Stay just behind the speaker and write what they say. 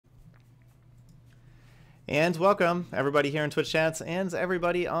And welcome, everybody here in Twitch chats and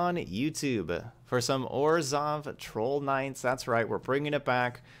everybody on YouTube for some Orzhov Troll-Knights. That's right, we're bringing it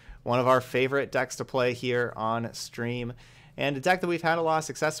back. One of our favorite decks to play here on stream, and a deck that we've had a lot of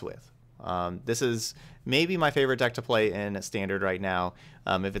success with. This is maybe my favorite deck to play in Standard right now.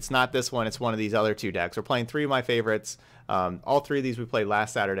 If it's not this one, it's one of these other two decks. We're playing three of my favorites. All three of these we played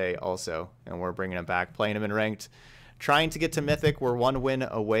last Saturday also, and we're bringing them back, playing them in Ranked. Trying to get to Mythic. We're one win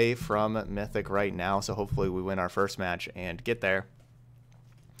away from Mythic right now, so hopefully we win our first match and get there.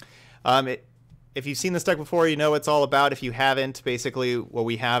 If you've seen this deck before, you know what it's all about. If you haven't, basically what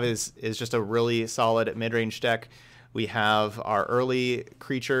we have is just a really solid mid-range deck. We have our early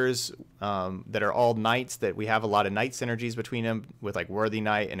creatures that are all knights, that we have a lot of knight synergies between them with like Worthy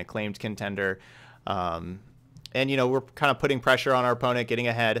Knight and Acclaimed Contender. And, you know, we're kind of putting pressure on our opponent, getting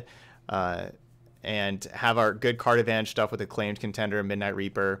ahead. And have our good card advantage stuff with Acclaimed Contender, Midnight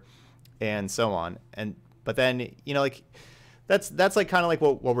Reaper, and so on. But then, you know, like that's like kind of like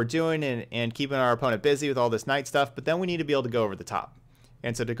what we're doing and keeping our opponent busy with all this knight stuff. But then we need to be able to go over the top.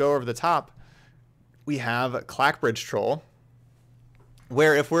 And so to go over the top, we have Clackbridge Troll,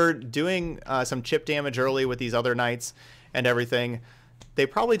 where if we're doing some chip damage early with these other knights and everything, they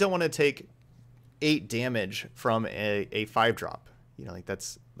probably don't want to take 8 damage from a 5-drop. You know, like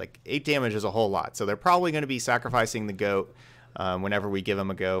that's like 8 damage is a whole lot. So they're probably going to be sacrificing the goat whenever we give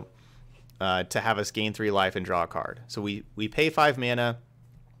them a goat to have us gain 3 life and draw a card. So we pay 5 mana.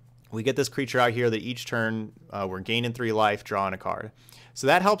 We get this creature out here that each turn we're gaining 3 life, drawing a card. So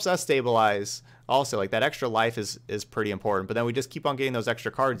that helps us stabilize also. Like that extra life is pretty important. But then we just keep on getting those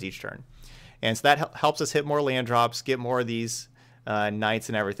extra cards each turn. And so that helps us hit more land drops, get more of these knights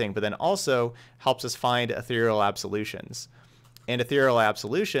and everything. But then also helps us find ethereal absolutions. And ethereal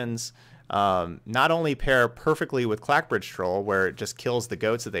absolutions not only pair perfectly with Clackbridge Troll, where it just kills the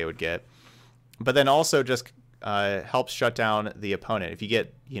goats that they would get, but then also just helps shut down the opponent. If you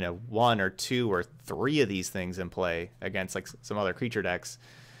get, you know, 1 or 2 or 3 of these things in play against like some other creature decks,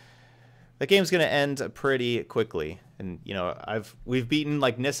 the game's going to end pretty quickly. And you know, we've beaten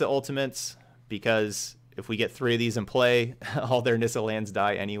like Nissa Ultimates because if we get 3 of these in play, all their Nissa lands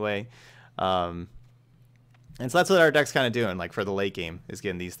die anyway. And so that's what our deck's kind of doing, like for the late game, is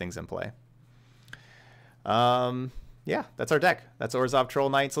getting these things in play. Yeah, that's our deck. That's Orzhov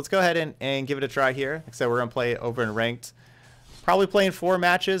Troll-Knights. Let's go ahead and give it a try here. Like I said, we're going to play over in Ranked. Probably playing 4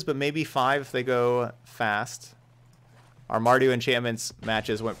 matches, but maybe 5 if they go fast. Our Mardu Enchantments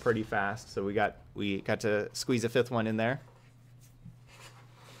matches went pretty fast, so we got to squeeze a 5th one in there.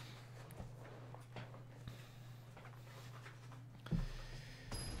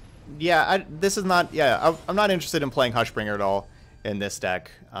 Yeah, this is not. Yeah, I'm not interested in playing Hushbringer at all in this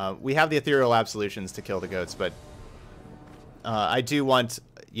deck. We have the Ethereal Absolutions to kill the goats, but I do want,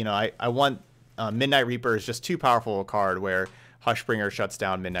 you know, I want Midnight Reaper is just too powerful a card where Hushbringer shuts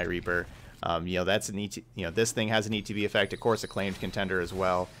down Midnight Reaper. You know, that's an you know, this thing has an ETB effect, of course, Acclaimed Contender as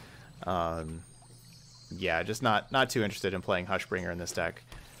well. Yeah, just not too interested in playing Hushbringer in this deck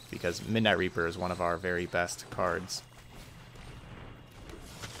because Midnight Reaper is one of our very best cards.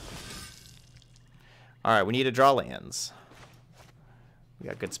 All right, we need to draw lands. We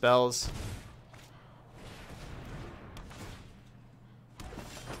got good spells.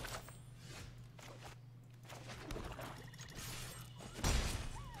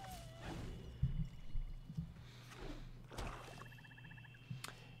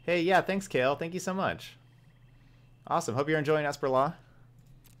 Hey, yeah, thanks, Kale. Thank you so much. Awesome. Hope you're enjoying Esperlaw.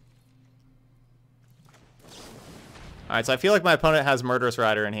 All right, so I feel like my opponent has Murderous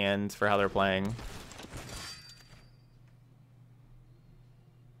Rider in hand for how they're playing.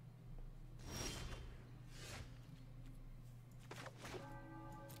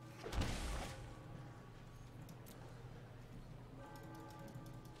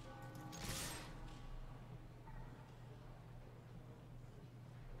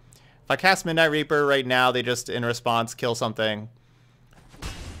 If I cast Midnight Reaper right now, they just, in response, kill something.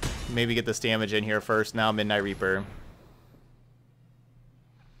 Maybe get this damage in here first. Now Midnight Reaper.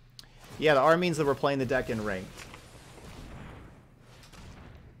 Yeah, the R means that we're playing the deck in Ranked.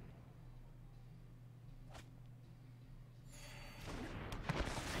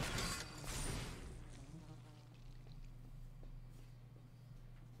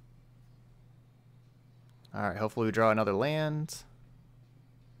 Alright, hopefully we draw another land.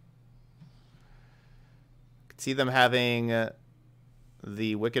 See them having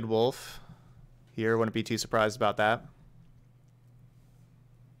the Wicked Wolf here. Wouldn't be too surprised about that.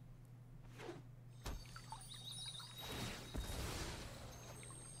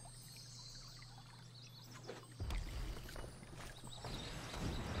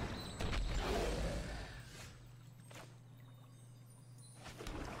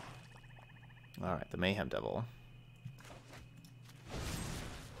 All right, the Mayhem Devil.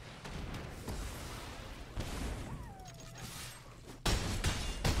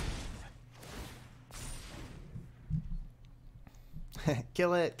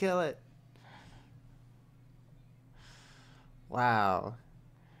 Kill it, kill it. Wow.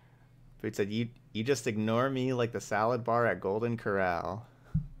 Boot said, you just ignore me like the salad bar at Golden Corral.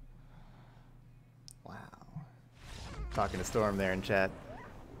 Wow. Talking to Storm there in chat.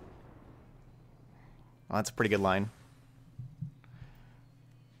 Well, that's a pretty good line.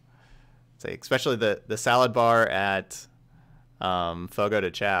 Say, especially the salad bar at Fogo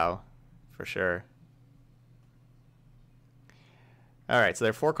de Chao, for sure. All right, so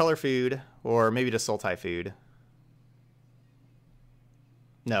they're 4-color food, or maybe just Sultai food.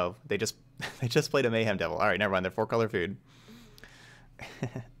 No, they just played a Mayhem Devil. All right, never mind. They're 4-color food.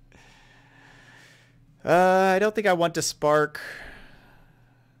 I don't think I want to spark.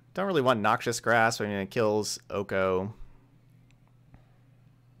 Don't really want Noxious Grasp. I mean, it kills Oko.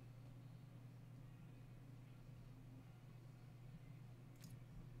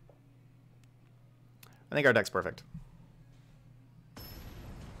 I think our deck's perfect.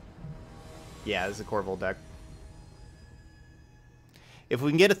 Yeah, this is a Corvul deck. If we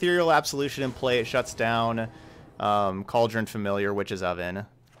can get Ethereal Absolution in play, it shuts down Cauldron Familiar, Witch's Oven.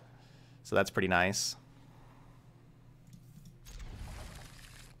 So that's pretty nice.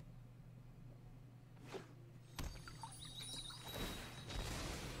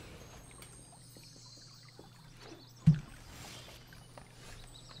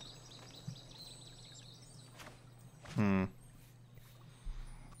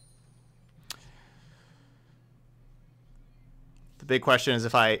 The big question is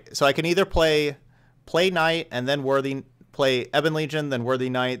if I can either play Knight and then play Ebon Legion, then Worthy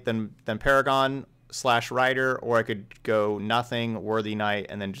Knight, then Paragon / Rider, or I could go nothing, Worthy Knight,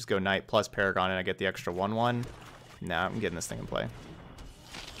 and then just go Knight plus Paragon and I get the extra 1/1. Nah, I'm getting this thing in play.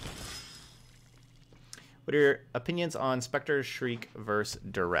 What are your opinions on Spectre's Shriek versus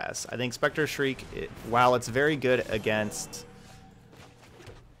Duress? I think Spectre's Shriek, while it's very good against...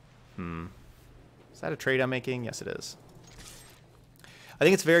 Is that a trade I'm making? Yes, it is. I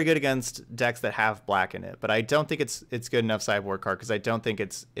think it's very good against decks that have black in it, but I don't think it's good enough sideboard card because I don't think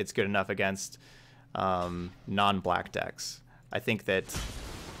it's good enough against non-black decks. I think that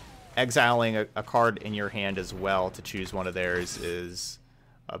exiling a card in your hand as well to choose one of theirs is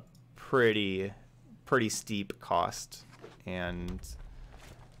a pretty steep cost and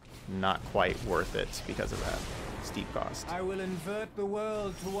not quite worth it because of that steep cost. I will invert the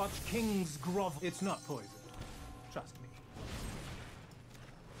world to watch kings grovel. It's not poison. Trust me.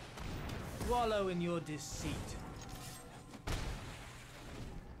 Wallow in your deceit.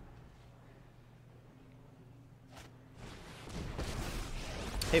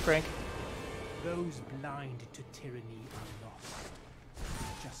 Hey, Frank. Those blind to tyranny are lost.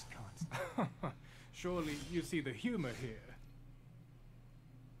 You just can't. Surely you see the humor here.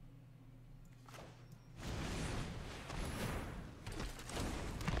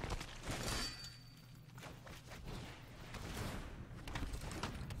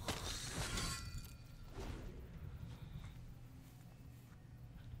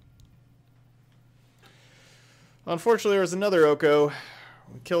 Unfortunately, there was another Oko.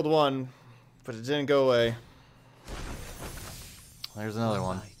 We killed one, but it didn't go away. There's another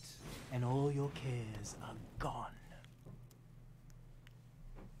one. And all your cares are gone.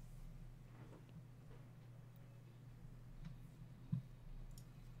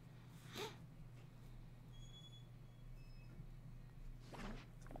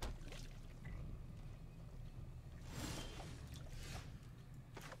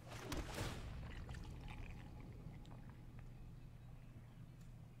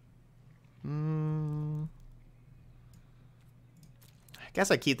 I guess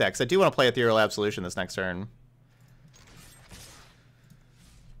I keep that because I do want to play Ethereal Absolution this next turn.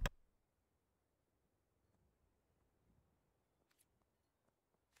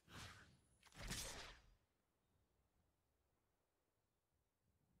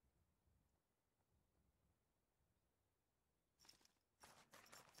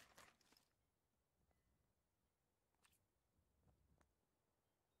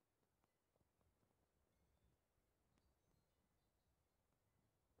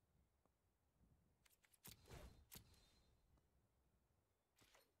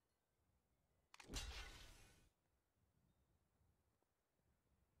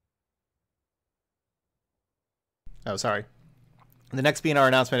 Oh, sorry. The next BNR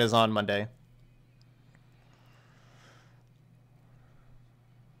announcement is on Monday.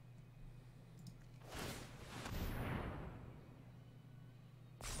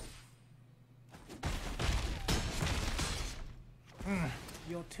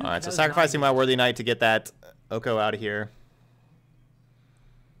 You're too Alright, so close-minded. sacrificing my Worthy Knight to get that Oko out of here.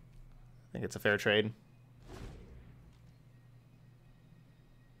 I think it's a fair trade.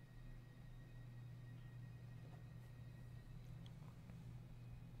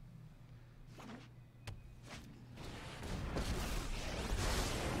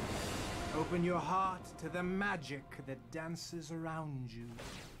 Open your heart to the magic that dances around you.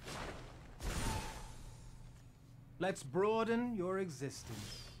 Let's broaden your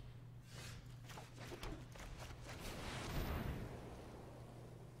existence.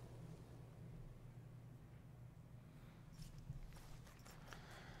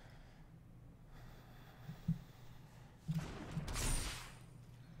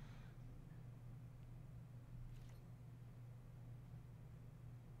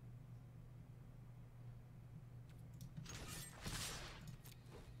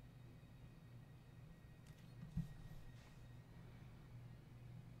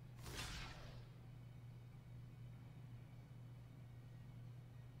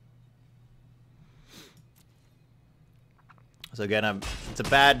 So again, it's a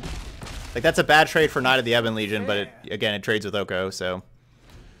bad, like that's a bad trade for Knight of the Ebon Legion, but again, it trades with Oko, so.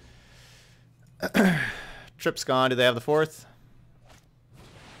 Trip's gone. Do they have the 4th?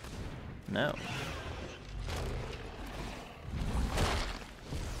 No.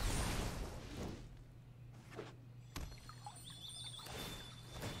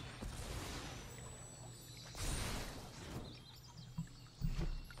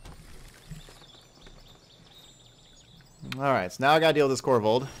 Alright, so now I gotta deal with this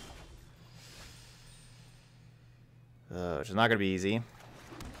Corvold. Which is not gonna be easy.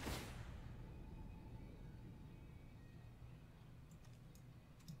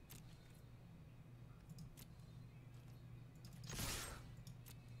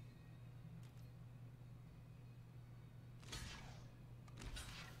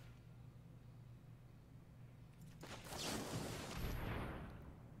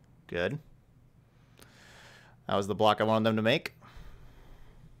 Good. That was the block I wanted them to make.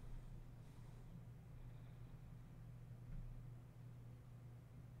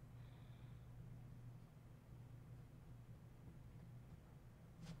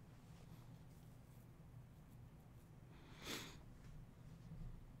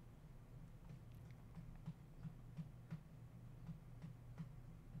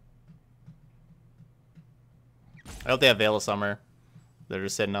 I hope they have Veil of Summer. They're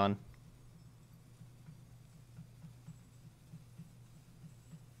just sitting on.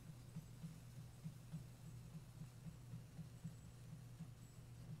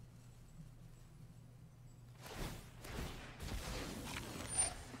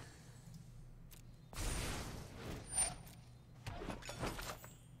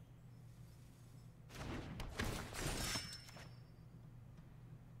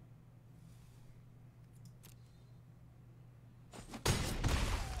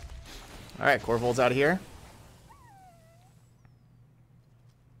 Alright, Corvold's out of here.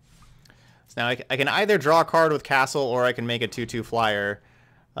 So now I can either draw a card with Castle, or I can make a 2/2 flyer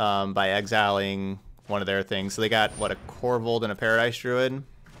by exiling one of their things. So they got, what, a Corvold and a Paradise Druid?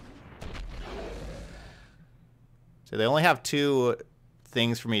 So they only have 2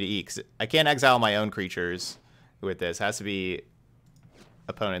 things for me to eat. 'Cause I can't exile my own creatures with this. It has to be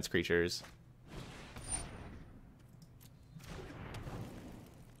opponent's creatures.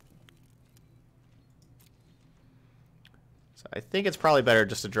 So I think it's probably better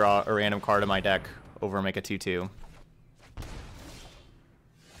just to draw a random card in my deck over and make a 2/2.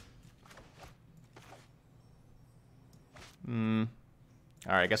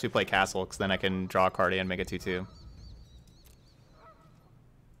 Alright, I guess we play Castle, because then I can draw a card and make a 2/2.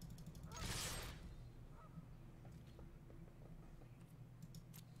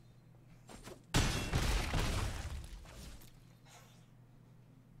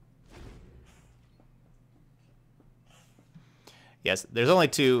 Yes, there's only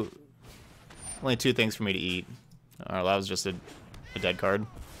two things for me to eat. That was just a dead card.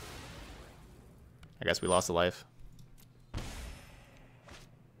 I guess we lost a life.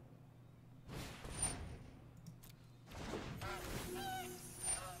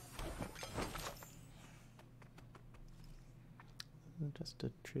 Just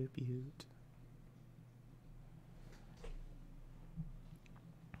a tribute.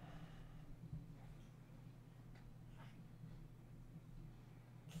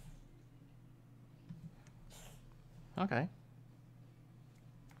 Okay.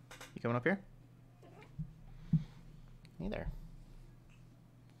 You coming up here? Hey there.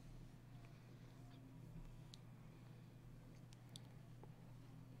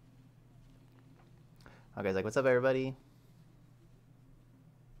 Okay, like, what's up, everybody?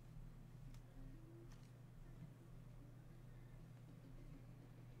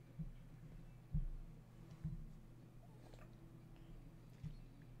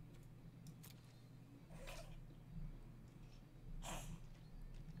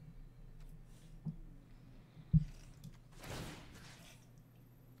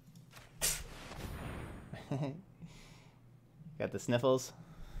 Got the sniffles.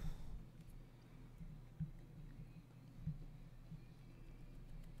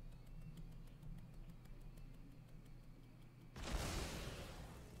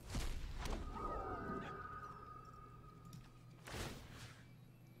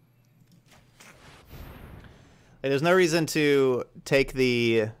 There's no reason to take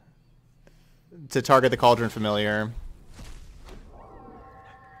to target the Cauldron Familiar.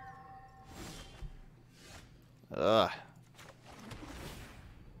 Ugh.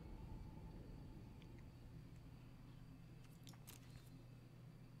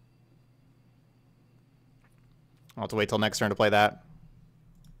 I'll have to wait till next turn to play that.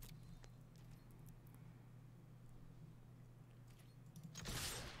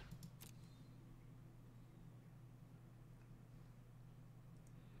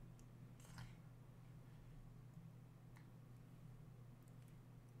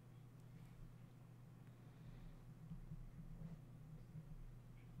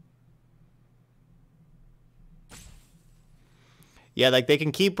 Yeah, like they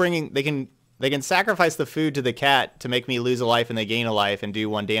can keep bringing, they can sacrifice the food to the cat to make me lose a life and they gain a life and do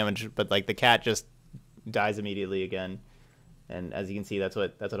 1 damage, but like the cat just dies immediately again. And as you can see, that's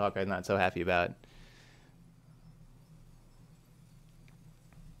what Hawkeye's not so happy about.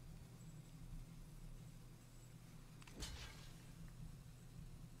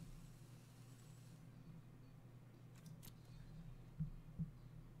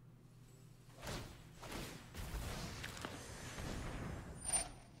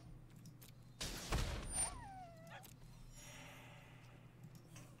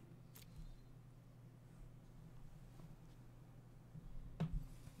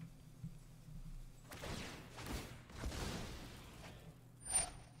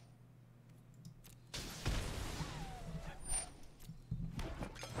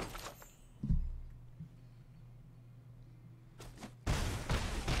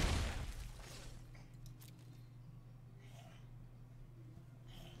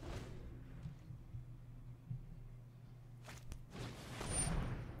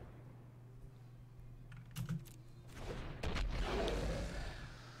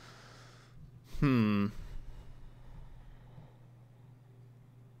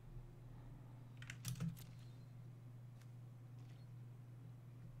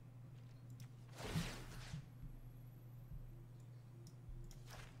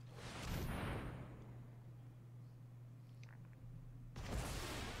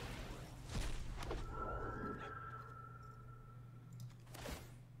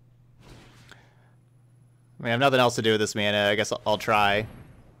 I mean, I have nothing else to do with this mana. I guess I'll try.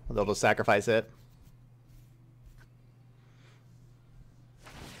 They'll just sacrifice it.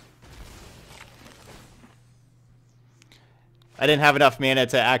 I didn't have enough mana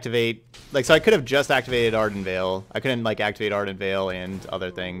to activate... Like, so I could have just activated Arden Veil. I couldn't, like, activate Arden Veil and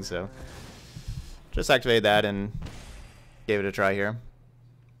other things, so... Just activated that and gave it a try here.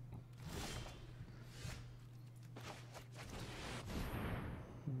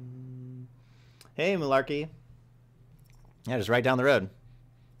 Hey, Malarkey. Yeah, just right down the road.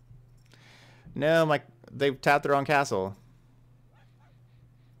 No, they've tapped the wrong castle.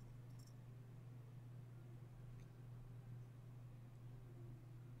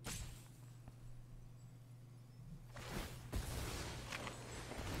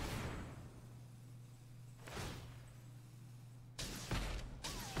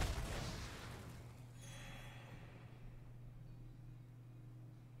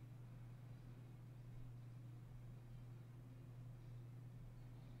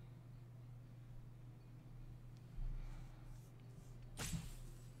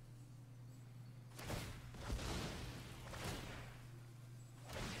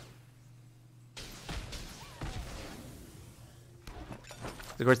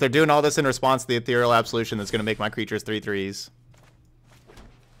 Of course, they're doing all this in response to the Ethereal Absolution that's going to make my creatures 3/3s.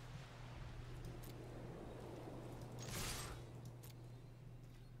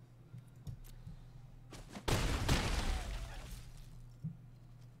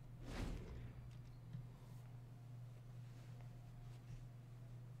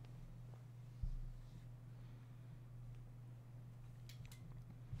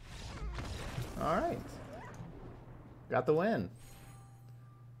 All right. Got the win.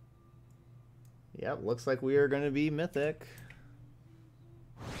 Yep, looks like we are going to be Mythic.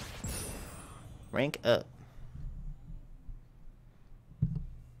 Rank up.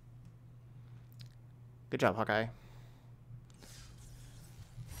 Good job, Hawkeye.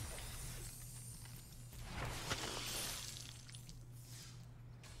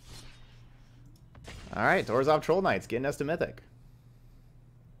 All right, Orzhov Troll-Knights getting us to Mythic.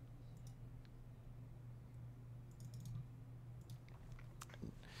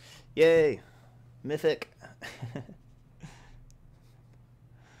 Yay! Mythic.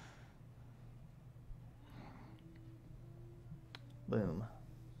 Boom.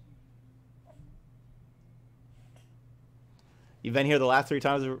 You've been here the last 3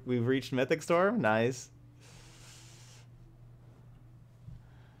 times we've reached Mythic Storm? Nice.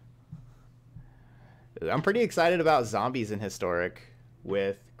 I'm pretty excited about zombies in Historic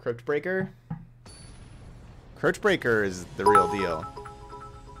with Cryptbreaker. Cryptbreaker is the real deal.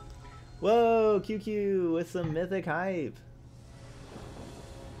 Whoa, QQ with some Mythic hype.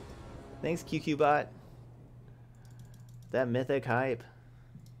 Thanks, QQbot. That Mythic hype.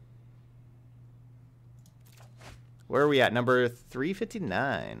 Where are we at? Number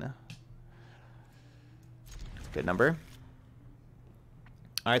 359. Good number.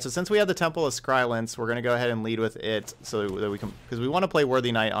 All right, so since we have the Temple of Skrylance, we're going to go ahead and lead with it so that we can, because we want to play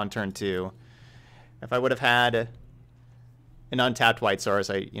Worthy Knight on turn 2. If I would have had an untapped White Source,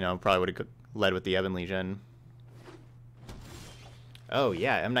 I, probably would have led with the Ebon Legion. Oh,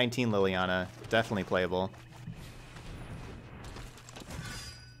 yeah, M19 Liliana. Definitely playable.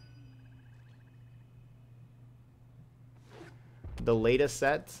 The latest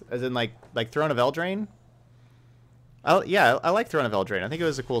set, as in like Throne of Eldraine. Yeah, I like Throne of Eldraine. I think it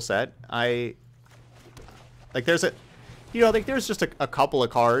was a cool set. There's there's just a couple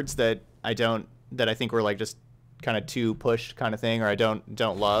of cards that I think were like just kind of too pushed kind of thing, or I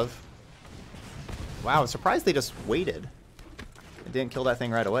don't love. Wow, I'm surprised they just waited. It didn't kill that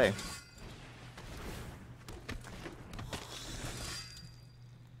thing right away.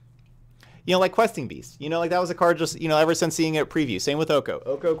 Like Questing Beast. That was a card just, ever since seeing it at preview. Same with Oko.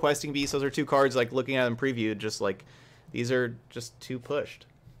 Oko, Questing Beast, those are 2 cards, like, looking at them previewed, just, like, these are just too pushed.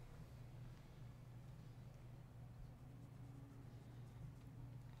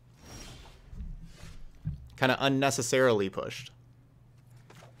 Kind of unnecessarily pushed.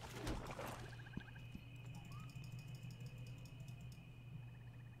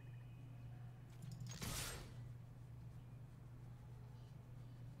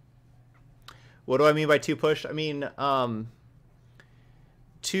 What do I mean by too pushed? I mean,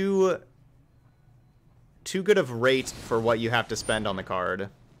 too good of rate for what you have to spend on the card.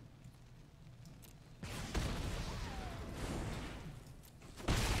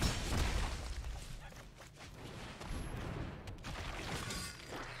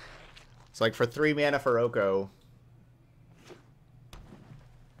 It's like for 3 mana for Oko,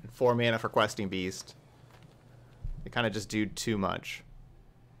 and 4 mana for Questing Beast. They kind of just do too much.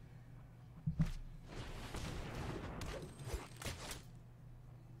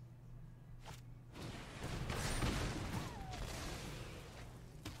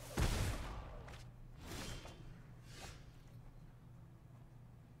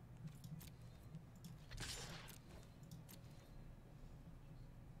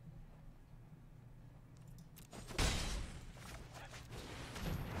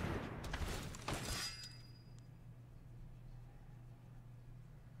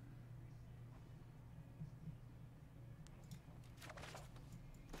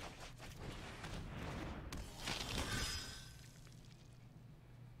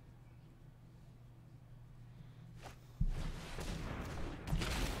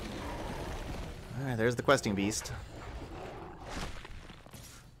 Alright, there's the Questing Beast.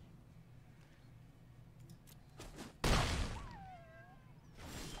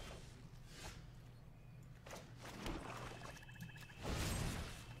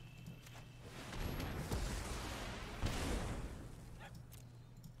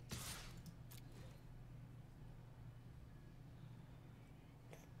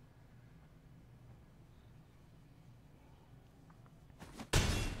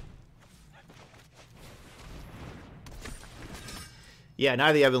 Yeah,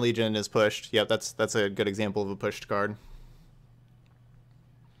 now the Ebon Legion is pushed. Yep, that's a good example of a pushed card.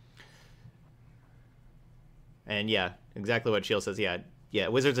 And yeah, exactly what Shield says. Yeah,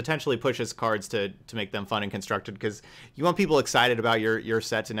 Wizards intentionally pushes cards to make them fun and constructed because you want people excited about your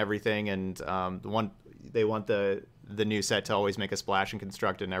sets and everything, and they want the new set to always make a splash and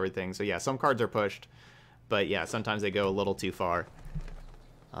constructed and everything. So yeah, some cards are pushed, but yeah, sometimes they go a little too far.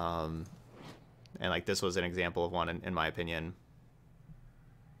 And like this was an example of one in my opinion.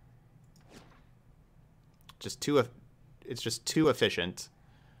 It's just too efficient,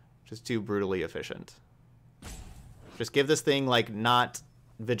 just too brutally efficient. Just give this thing like not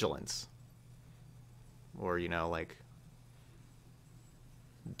vigilance, or like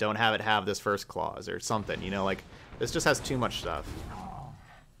don't have it have this first clause or something. Like this just has too much stuff,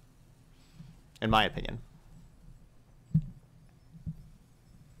 in my opinion.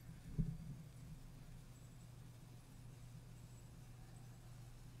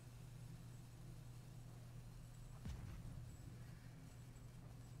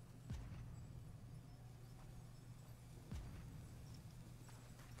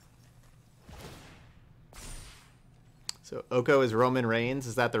 So Oko is Roman Reigns.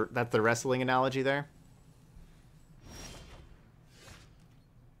 Is that that's the wrestling analogy there?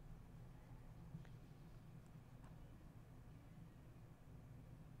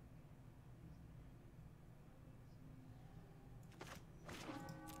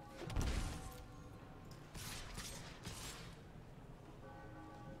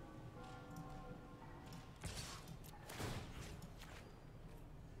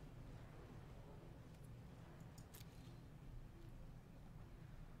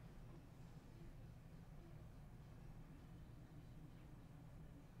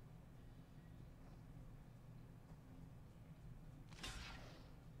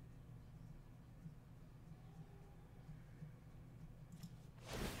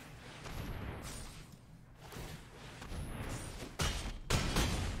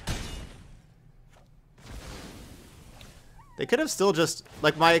 They could have still just,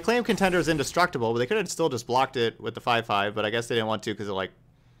 like, my Acclaimed Contender is indestructible, but they could have still just blocked it with the 5/5, but I guess they didn't want to because of, like,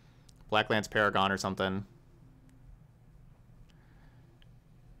 Black Lance Paragon or something.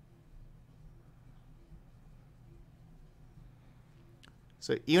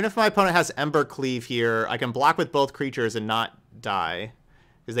 So even if my opponent has Ember Cleave here, I can block with both creatures and not die.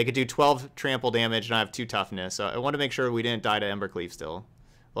 Because they could do 12 trample damage and I have 2 toughness. So I want to make sure we didn't die to Ember Cleave still.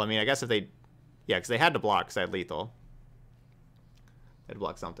 Well, I mean, I guess if they... Yeah, because they had to block because I had lethal. They had to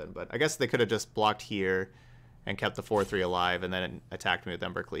block something. But I guess they could have just blocked here and kept the 4/3 alive and then attacked me with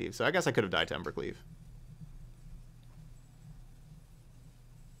Ember Cleave. So I guess I could have died to Ember Cleave.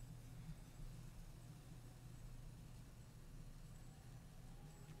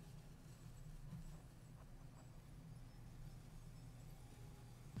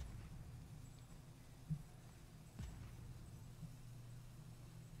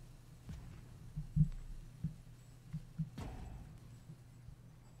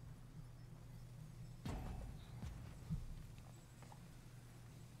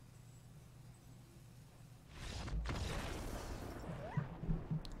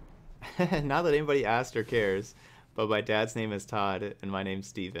 Not that anybody asked or cares, but my dad's name is Todd and my name's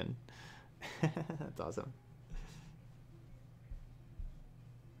Steven. That's awesome.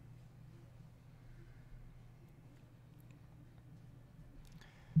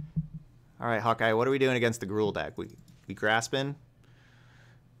 All right, Hawkeye, what are we doing against the Gruul deck? We grasping?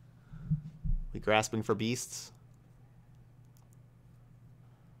 We grasping for beasts?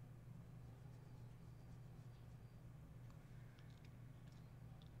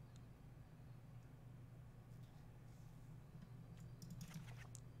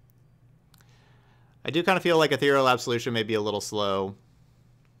 I do kind of feel like Ethereal Absolution may be a little slow.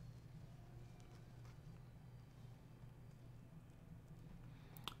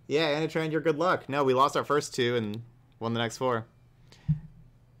 Yeah, Anatran, you're good luck. No, we lost our first 2 and won the next 4.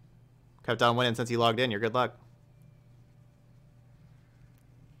 Kept on winning since you logged in. You're good luck.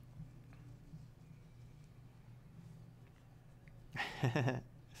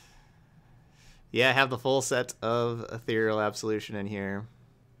 Yeah, I have the full set of Ethereal Absolution in here.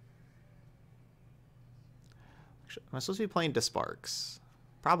 Am I supposed to be playing Desparks?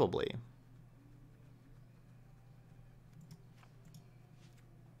 Probably.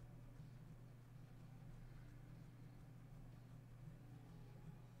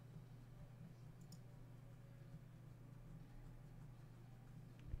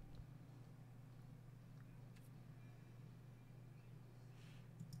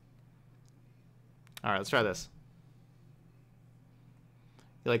 All right, let's try this.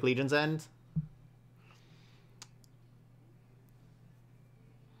 You like Legion's End?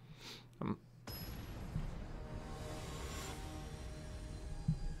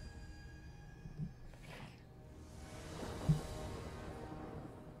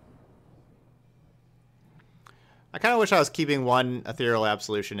 I kind of wish I was keeping one Ethereal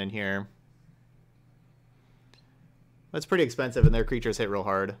Absolution in here. That's pretty expensive, and their creatures hit real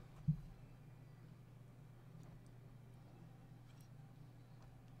hard.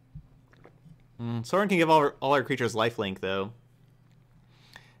 Sorin can give all our creatures lifelink, though.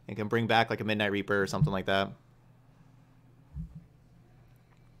 And can bring back like a Midnight Reaper or something like that.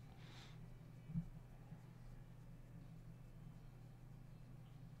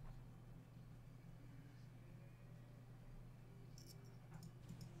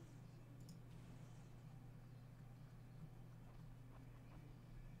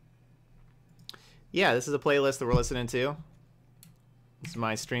 Yeah, this is a playlist that we're listening to. This is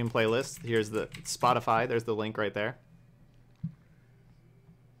my stream playlist. Here's the Spotify. There's the link right there.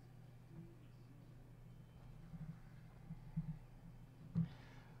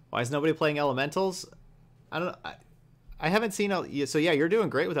 Why is nobody playing Elementals? I don't know. I haven't seen so yeah, you're doing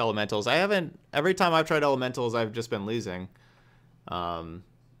great with elementals. I haven't. Every time I've tried elementals, I've just been losing. So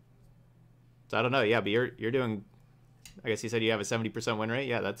I don't know. Yeah, but you're doing. I guess you said you have a 70% win rate.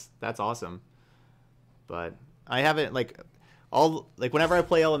 Yeah, that's awesome. But I haven't whenever I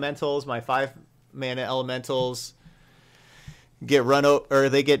play elementals, my 5-mana elementals get or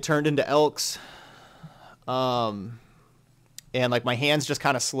they get turned into elks. And like my hand's just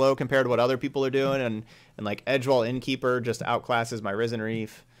kind of slow compared to what other people are doing, and like Edgewall Innkeeper just outclasses my Risen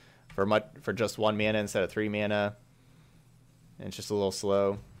Reef for just 1 mana instead of 3 mana, and it's just a little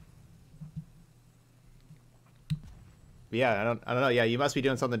slow. But yeah, I don't know. Yeah, you must be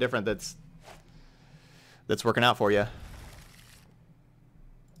doing something different that's working out for you.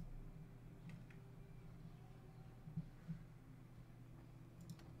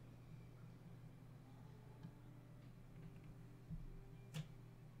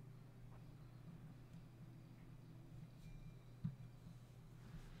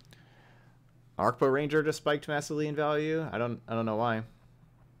 Arcbow Ranger just spiked massively in value. I don't know why.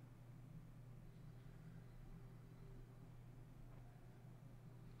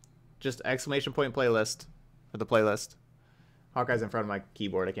 Just exclamation point playlist for the playlist. Hawkeye's in front of my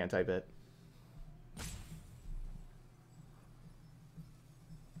keyboard. I can't type it.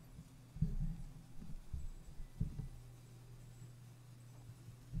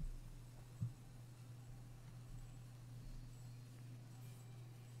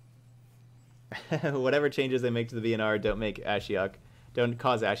 Whatever changes they make to the VNR, don't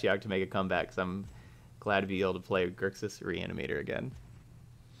cause Ashiok to make a comeback, because I'm glad to be able to play Grixis Reanimator again.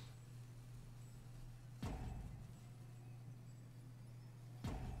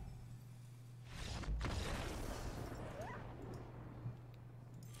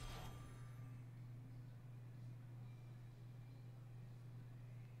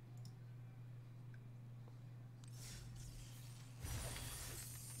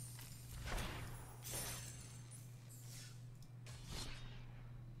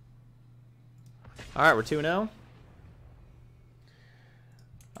 All right, we're 2-0. All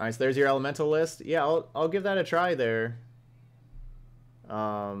right, so there's your elemental list. Yeah, I'll give that a try there.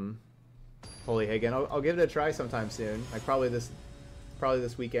 Holy Hagen, I'll give it a try sometime soon. Like probably this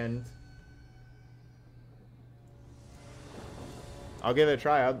weekend. I'll give it a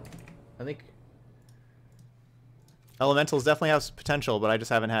try. I think elementals definitely have potential, but I just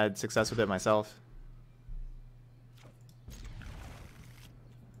haven't had success with it myself.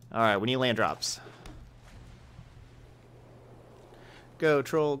 All right, we need land drops. Go,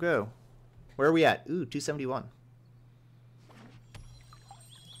 troll, go. Where are we at? Ooh, 271.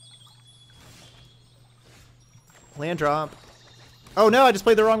 Land drop. Oh no, I just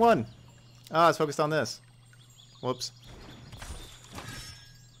played the wrong one. Oh, I was focused on this. Whoops.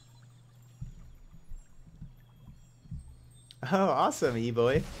 Oh, awesome,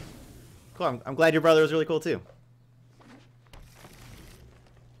 E-boy. Cool, I'm glad your brother was really cool too.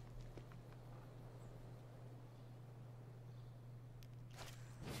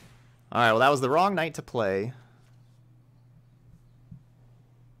 Alright, well that was the wrong night to play.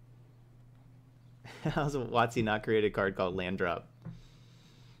 How's WotC not create a card called Land Drop?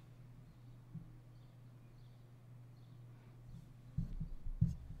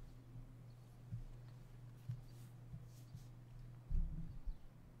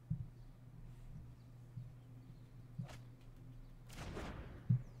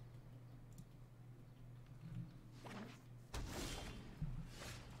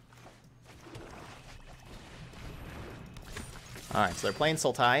 Alright, so they're playing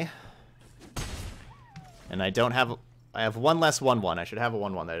Sultai. And I have one less 1/1. I should have a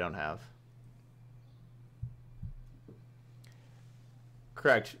 1/1 that I don't have.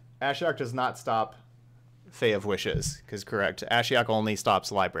 Correct. Ashiok does not stop Fae of Wishes. Because correct. Ashiok only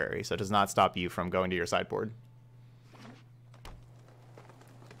stops Library, so it does not stop you from going to your sideboard.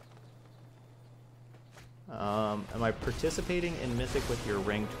 Am I participating in Mythic with your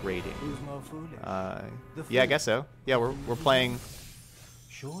ranked rating? Yeah, I guess so. Yeah, we're playing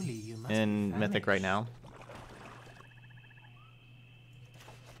in Mythic right now.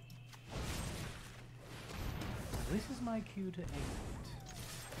 This is my cue to exit.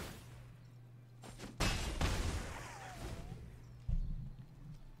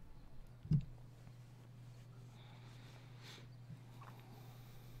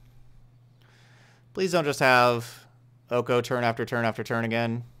 Please don't just have Oko turn after turn after turn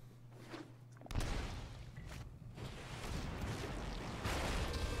again.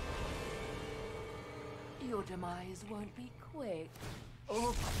 Your demise won't be quick.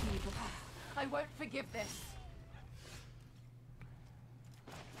 Oh, people, I won't forgive this.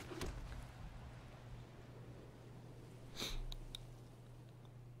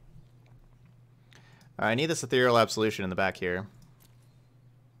 I need this Ethereal Absolution in the back here.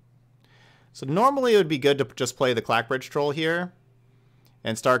 So normally it would be good to just play the Clackbridge Troll here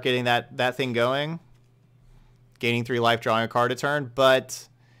and start getting that thing going. Gaining 3 life, drawing a card a turn. But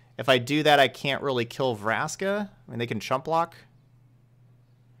if I do that, I can't really kill Vraska. I mean, they can chump block.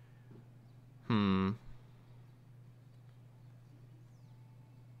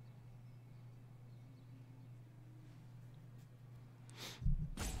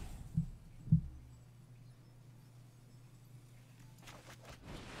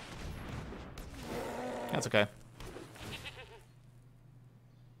 That's okay.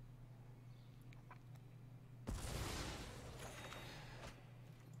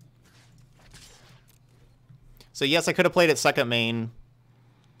 So yes, I could have played it second main,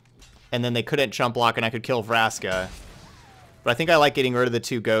 and then they couldn't chump block, and I could kill Vraska. But I think I like getting rid of the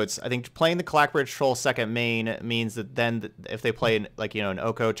 2 goats. I think playing the Clackbridge Troll second main means that then if they play, like, you know, an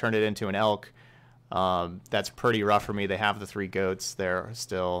Oko, turn it into an Elk, that's pretty rough for me. They have the 3 goats there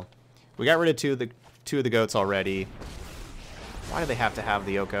still. We got rid of two of the goats already. Why do they have to have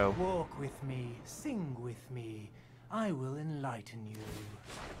the Oko? Walk with me, sing with me. I will enlighten you.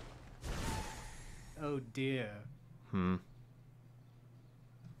 Oh dear.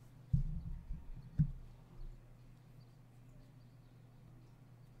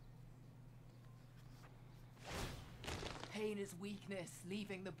 Pain is weakness,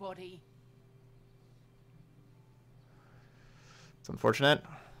 leaving the body. It's unfortunate.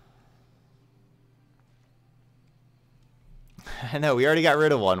 I know, we already got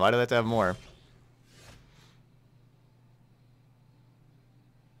rid of one. Why do they have to have more?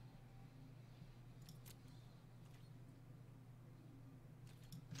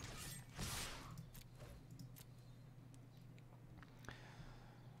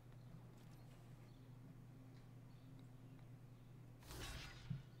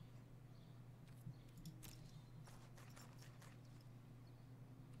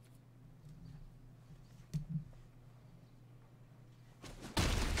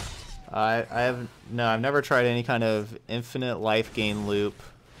 I've never tried any kind of infinite life gain loop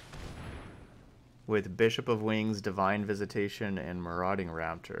with Bishop of Wings, Divine Visitation, and Marauding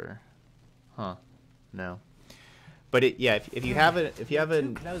Raptor. Huh? No. But yeah, if you have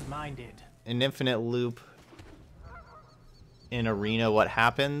an close-minded. An infinite loop in Arena, what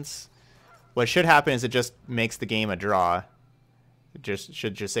happens? What should happen is it just makes the game a draw. It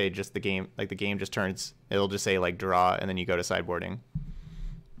should just say the game, like the game just turns. It'll just say like draw, and then you go to sideboarding.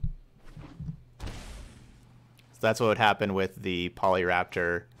 That's what would happen with the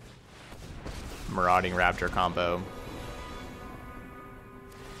Polyraptor Marauding Raptor combo.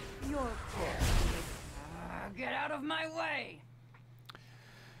 You're cool. Get out of my way.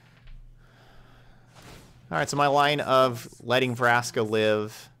 Alright, so my line of letting Vraska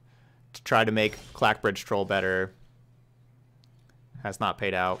live to try to make Clackbridge Troll better has not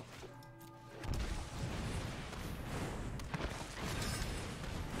paid out.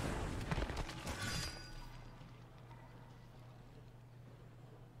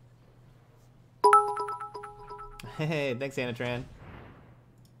 Hey, thanks, Anatran.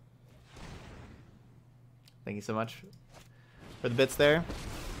 Thank you so much for the bits there.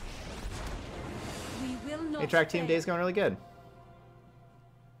 Hey, track team day's going really good.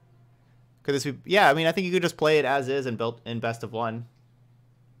 Could this be? Yeah, I mean, I think you could just play it as is and built in best of 1.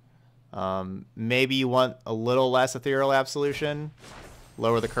 Maybe you want a little less Ethereal Absolution,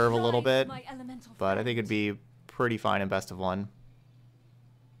 lower the curve a little bit, but I think it'd be pretty fine in best of 1.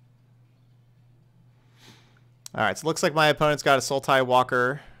 Alright, so it looks like my opponent's got a Sultai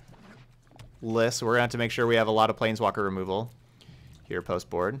Walker list, so we're going to have to make sure we have a lot of Planeswalker removal here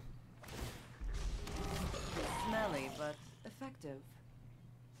post-board. Smelly, but effective.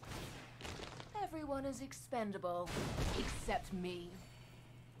 Everyone is expendable, except me.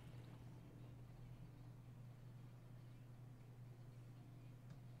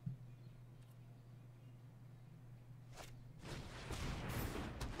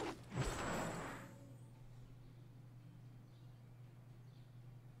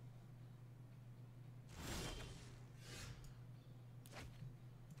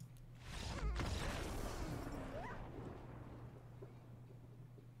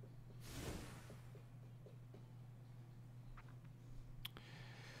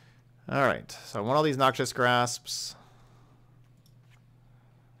 Alright, so I want all these Noxious Grasps.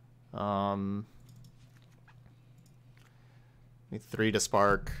 Need 3 to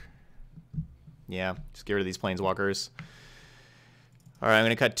spark. Yeah, just get rid of these Planeswalkers. Alright, I'm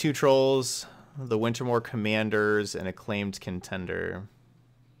going to cut 2 Trolls, the Wintermoor Commanders, and Acclaimed Contender.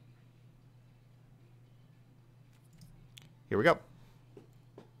 Here we go.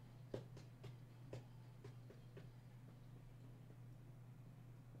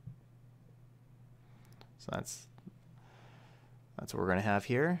 So that's what we're gonna have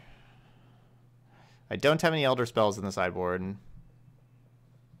here. I don't have any Elder Spells in the sideboard.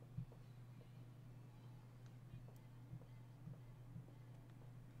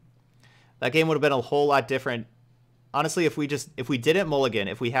 That game would have been a whole lot different. Honestly, if we didn't mulligan,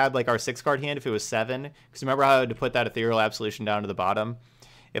 if we had like our 6-card hand, if it was 7, because remember how I had to put that Ethereal Absolution down to the bottom?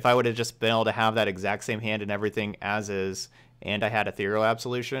 If I would have just been able to have that exact same hand and everything as is, and I had Ethereal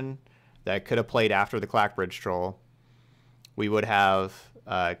Absolution that could have played after the Clackbridge Troll, we would have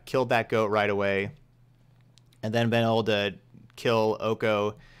killed that goat right away, and then been able to kill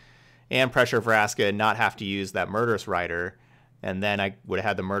Oko and Pressure Vraska and not have to use that Murderous Rider, and then I would have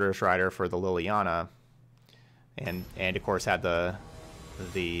had the Murderous Rider for the Liliana. And of course had the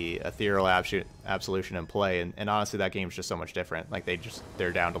Ethereal Absolution in play, and honestly that game's just so much different. Like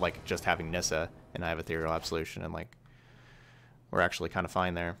they're down to like just having Nissa, and I have Ethereal Absolution, and like we're actually kind of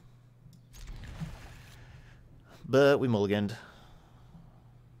fine there. But we mulliganed.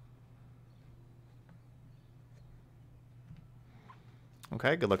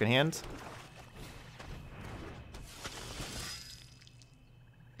 Okay, good looking hand.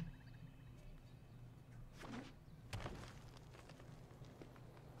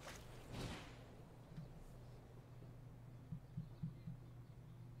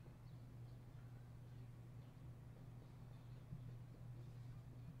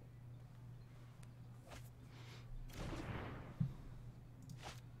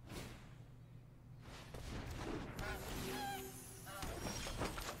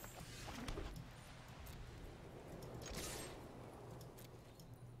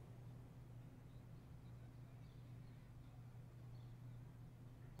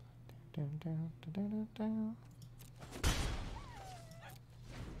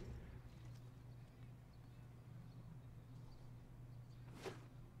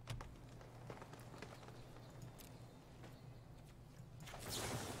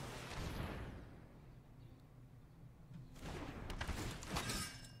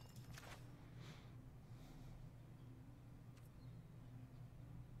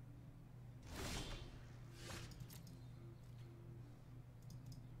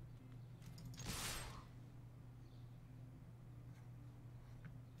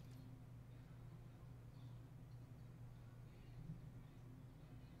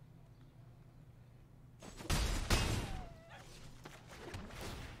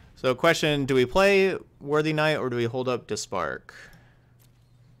 So question, do we play Worthy Knight or do we hold up to Spark?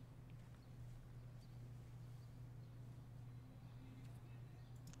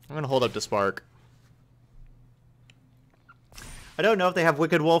 I'm going to hold up to Spark. I don't know if they have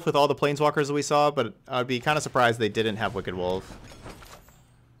Wicked Wolf with all the Planeswalkers that we saw, but I'd be kind of surprised they didn't have Wicked Wolf.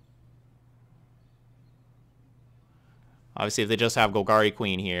 Obviously, if they just have Golgari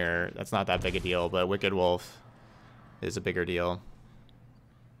Queen here, that's not that big a deal, but Wicked Wolf is a bigger deal.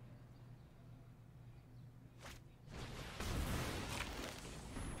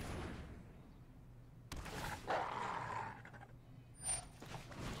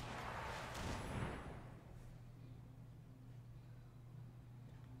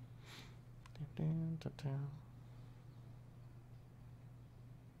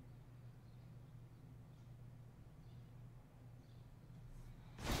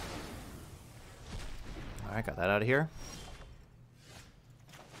 All right, got that out of here.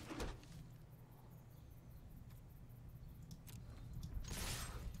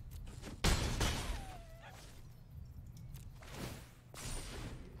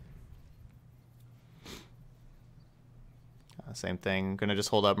 Same thing. Gonna just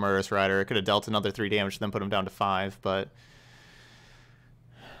hold up Murderous Rider. Could have dealt another 3 damage, then put him down to 5, but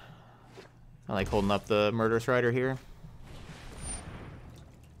I like holding up the Murderous Rider here.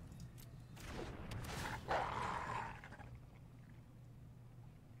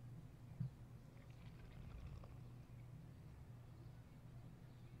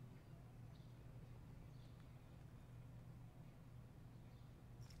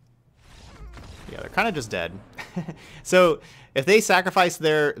 Yeah, they're kind of just dead. So if they sacrifice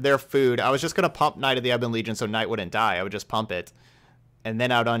their food, I was just going to pump Knight of the Ebon Legion so Knight wouldn't die. I would just pump it. And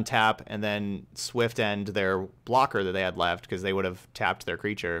then I would untap and then Swift end their blocker that they had left because they would have tapped their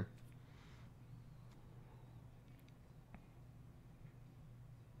creature.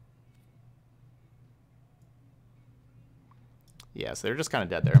 Yeah, so they're just kind of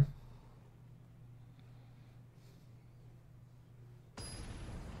dead there.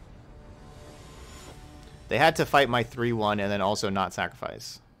 They had to fight my 3-1 and then also not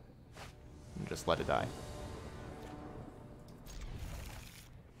sacrifice. And just let it die.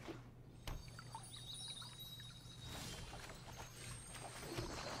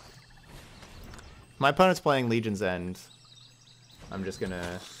 my opponent's playing Legion's End, I'm just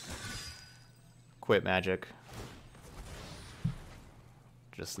gonna quit Magic.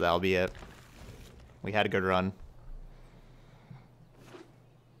 Just that'll be it. We had a good run.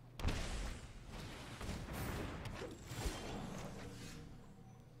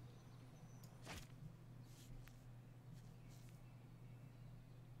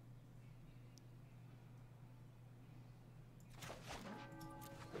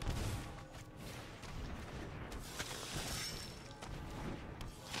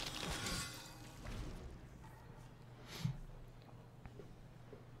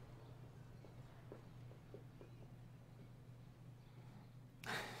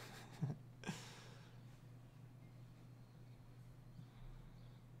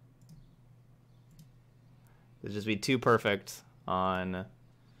 It'd just be too perfect on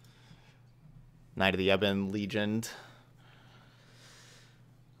Knight of the Ebon Legion.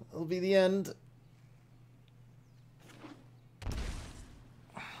 It'll be the end.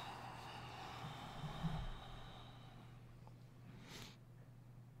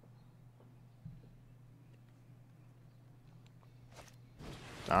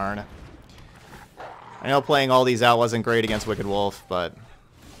 Darn. I know playing all these out wasn't great against Wicked Wolf, but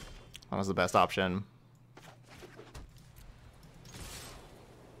that was the best option.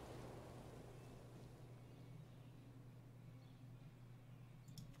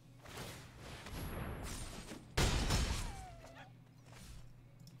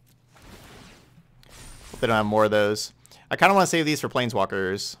 They don't have more of those. I kind of want to save these for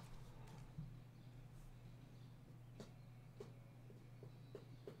Planeswalkers.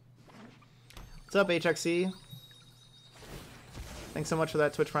 What's up, HXC? Thanks so much for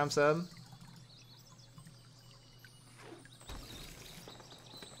that Twitch Prime sub.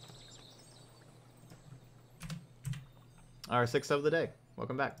 Our 6th sub of the day.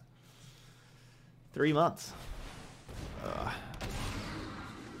 Welcome back. 3 months.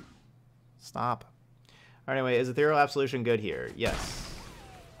 Stop. Anyway, is Ethereal Absolution good here? Yes.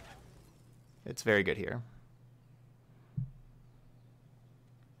 It's very good here.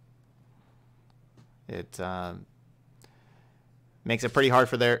 It makes it pretty hard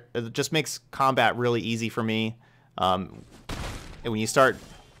for their... It just makes combat really easy for me. And when you start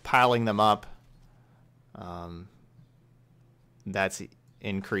piling them up, that's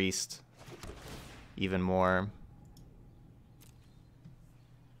increased even more.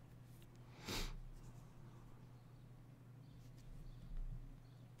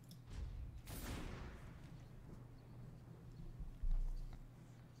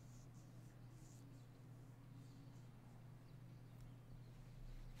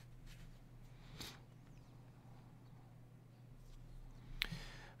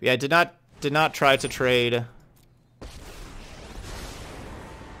 Yeah, I did not try to trade.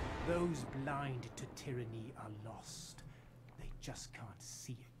 Those blind to tyranny are lost. They just can't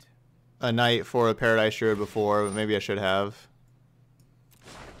see it. A knight for a Paradise Druid before, but maybe I should have.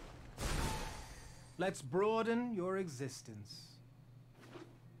 Let's broaden your existence.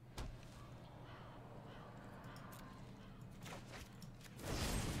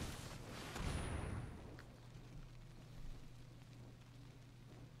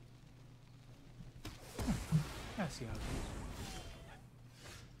 I see how it is.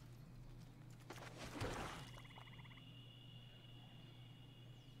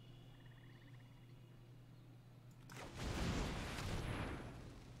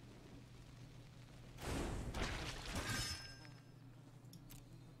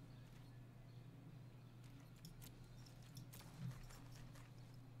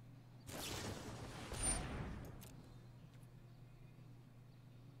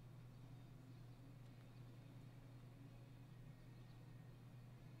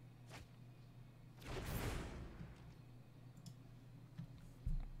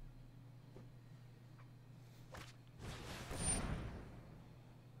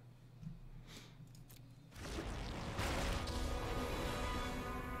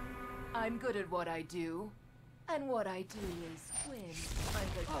 I'm good at what I do, and what I do is win. I'm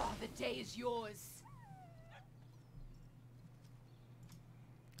good. Oh, the day is yours.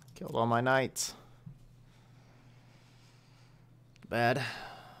 Killed all my knights. Bad.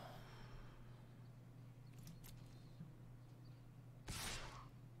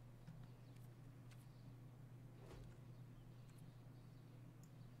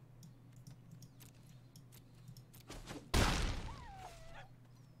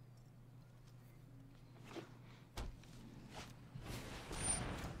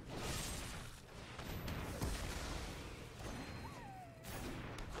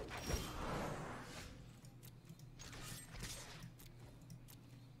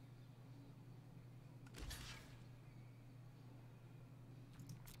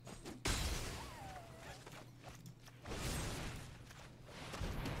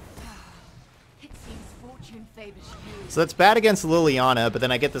 Fortune favors you. So that's bad against Liliana, but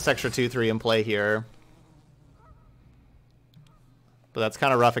then I get this extra 2/3 in play here. But that's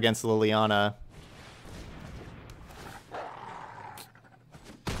kind of rough against Liliana.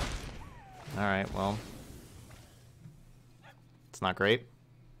 Alright, well. It's not great.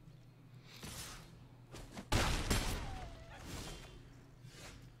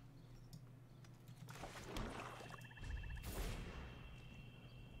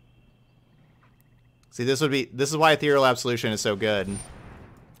 See, this is why Ethereal Absolution is so good.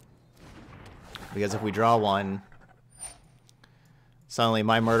 Because if we draw one, suddenly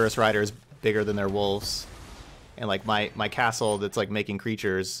my Murderous Rider is bigger than their wolves. And like my castle that's like making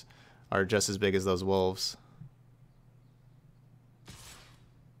creatures are just as big as those wolves.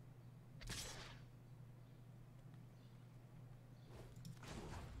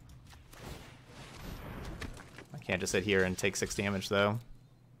 I can't just sit here and take 6 damage though.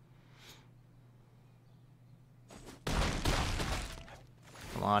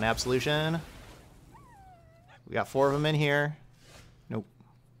 Come on, Absolution. We got 4 of them in here. Nope.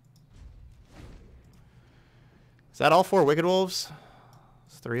 Is that all 4 Wicked Wolves?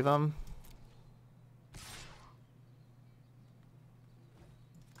 It's 3 of them.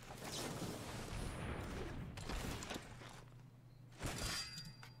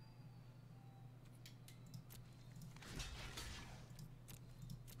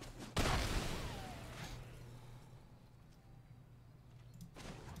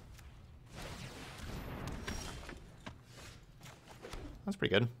 That's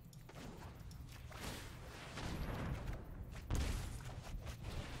pretty good.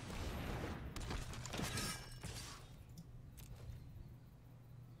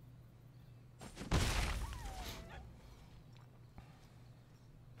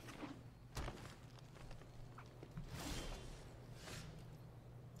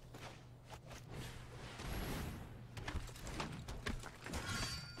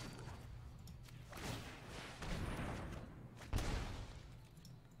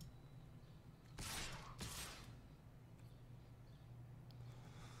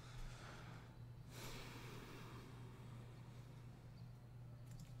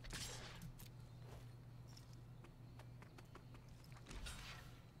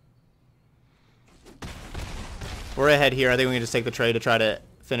 We're ahead here. I think we can just take the trade to try to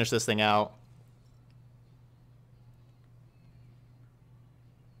finish this thing out.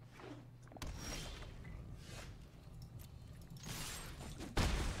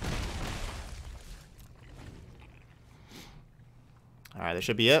 All right, that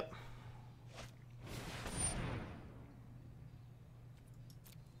should be it.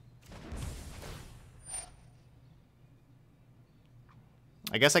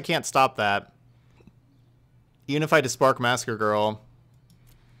 I guess I can't stop that. Even if I Spark Massacre Girl,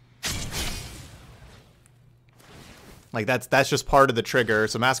 like that's just part of the trigger.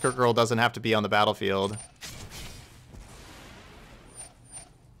 So Massacre Girl doesn't have to be on the battlefield.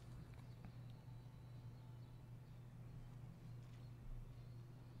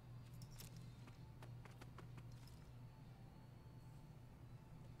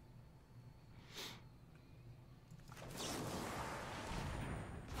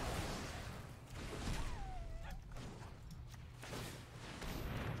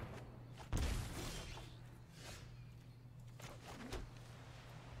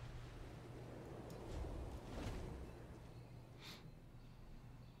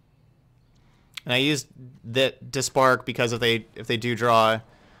 And I used that Dispark because if they do draw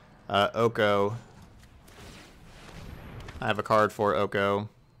Oko, I have a card for Oko.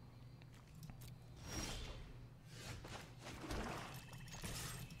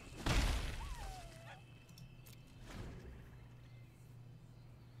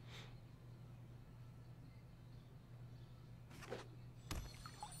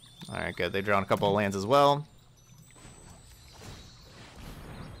 All right, good. They've drawn a couple of lands as well.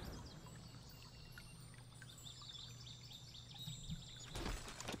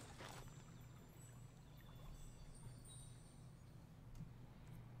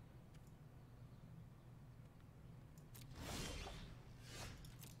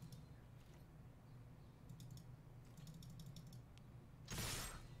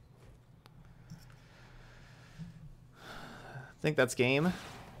 I think that's game.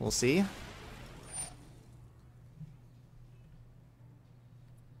 We'll see.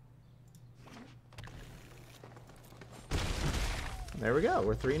 There we go.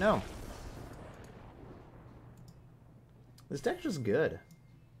 We're 3-0. This deck's just good.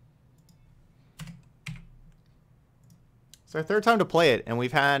 It's our 3rd time to play it, and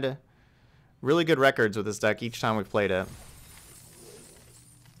we've had really good records with this deck each time we've played it.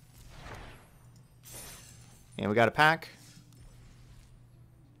 And we got a pack.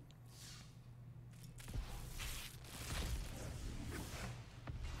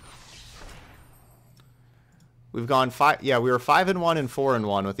 We've gone 5. Yeah, we were 5-1 and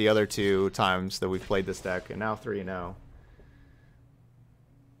 4-1 with the other 2 times that we've played this deck, and now 3-0.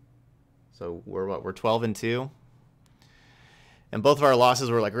 So we're what? We're 12-2. And both of our losses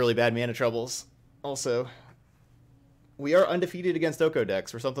were like really bad mana troubles. Also, we are undefeated against Oko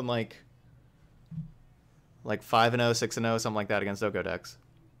decks. We're something like 5-0, 6-0, something like that against Oko decks.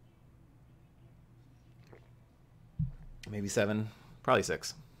 Maybe 7, probably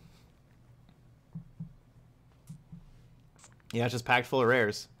 6. Yeah, it's just packed full of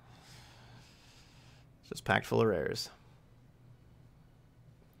rares. Just packed full of rares.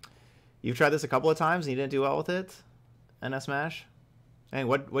 You've tried this a couple of times and you didn't do well with it? NS Smash? Hey,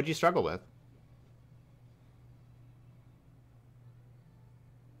 what'd you struggle with?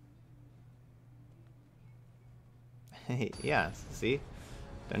 Yeah, see?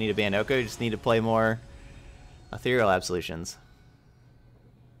 Don't need to ban Oko, you just need to play more Ethereal Absolutions.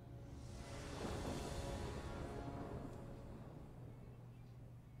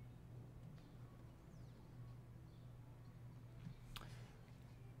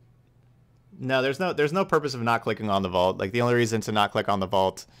 No, there's no purpose of not clicking on the vault. Like, the only reason to not click on the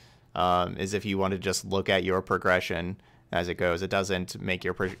vault is if you want to just look at your progression as it goes. It doesn't make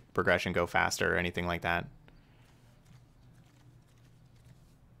your progression go faster or anything like that.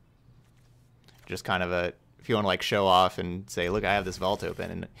 Just kind of if you want to like show off and say, look, I have this vault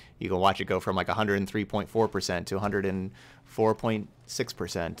open, and you can watch it go from like 103.4% to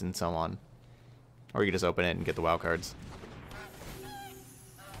 104.6% and so on. Or you can just open it and get the wild cards.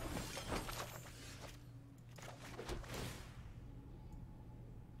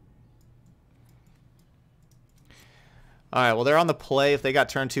 All right, well, they're on the play. If they got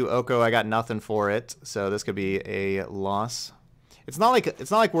turn 2 Oko, I got nothing for it, so this could be a loss. It's not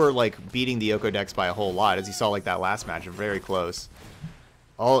like we're like beating the Oko decks by a whole lot, as you saw like that last match. Very close.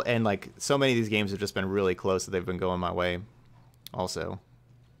 And like so many of these games have just been really close that they've been going my way. Also,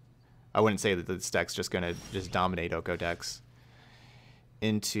 I wouldn't say that this deck's just gonna just dominate Oko decks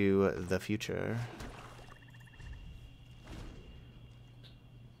into the future.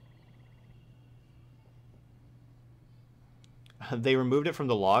 They removed it from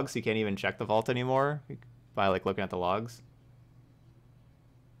the logs, so you can't even check the vault anymore by like looking at the logs.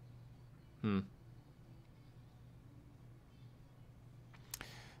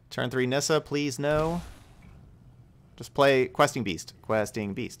 Turn 3 Nissa, please no. Just play Questing Beast.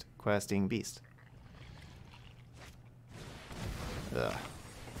 Questing Beast. Questing Beast. Ugh.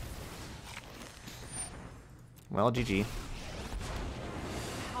 Well, GG.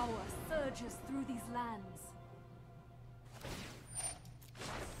 Power surges through these lands.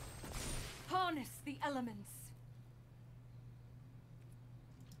 Harness the elements.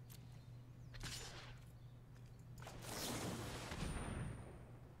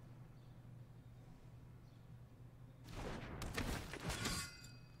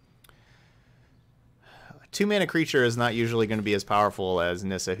 A 2-mana creature is not usually going to be as powerful as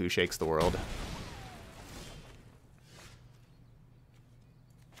Nissa, who shakes the world.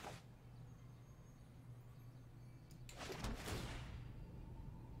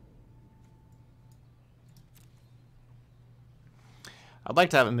 I'd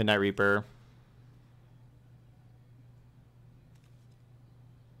like to have a Midnight Reaper.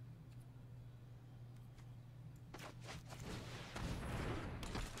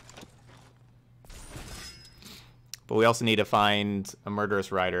 But we also need to find a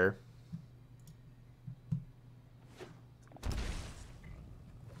Murderous Rider.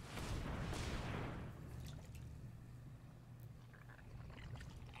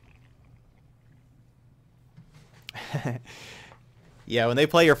 Yeah, when they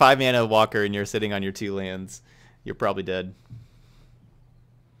play your 5-mana Walker and you're sitting on your 2 lands, you're probably dead.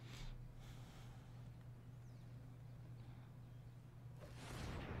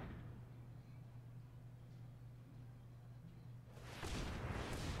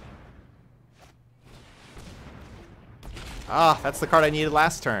 Ah, that's the card I needed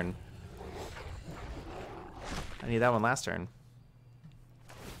last turn. I need that one last turn.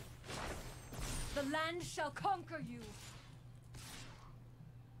 The land shall conquer you.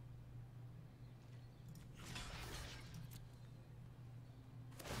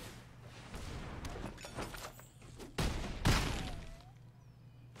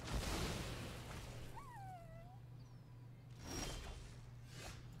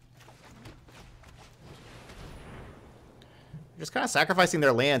 Just kind of sacrificing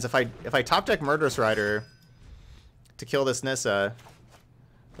their lands. If I top deck Murderous Rider to kill this Nissa,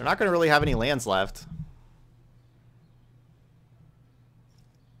 they're not going to really have any lands left.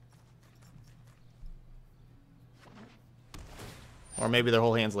 Or maybe their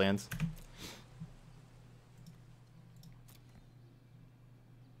whole hand's lands.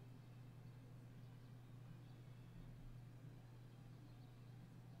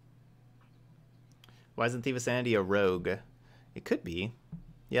 Why isn't Thief of Sanity a rogue? It could be.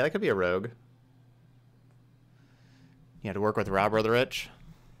 Yeah, that could be a rogue. You had to work with Robber of the Rich.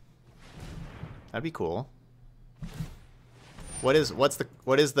 That'd be cool. What is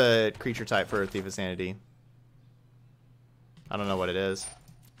the creature type for Thief of Sanity? I don't know what it is.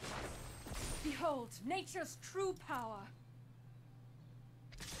 Behold, nature's true power.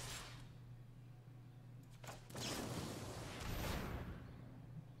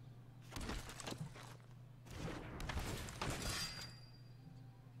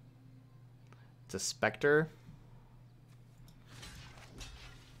 It's a specter.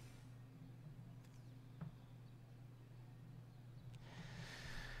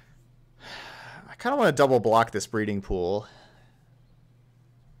 I kind of want to double block this breeding pool.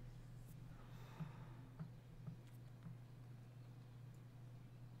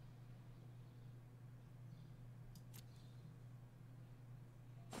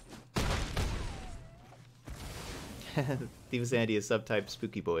 Thief of Sanity is subtype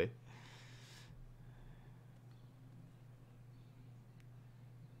Spooky Boy.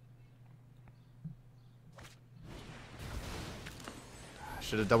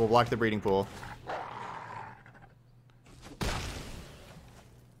 Should have double blocked the breeding pool.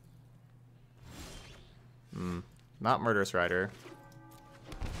 Not Murderous Rider.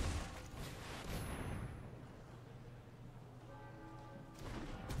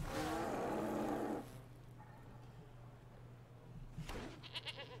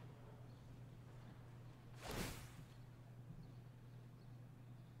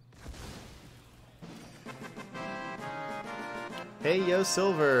 Hey, Yo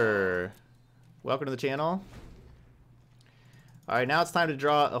Silver. Welcome to the channel. All right, now it's time to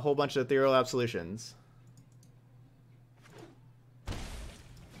draw a whole bunch of Ethereal Absolutions.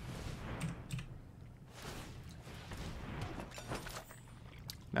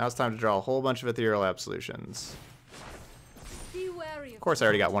 Now it's time to draw a whole bunch of Ethereal Absolutions. Be wary Of course, I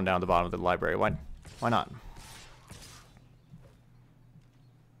already got one down at the bottom of the library. Why not?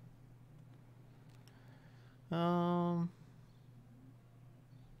 No,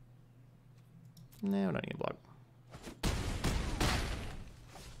 I don't need a block.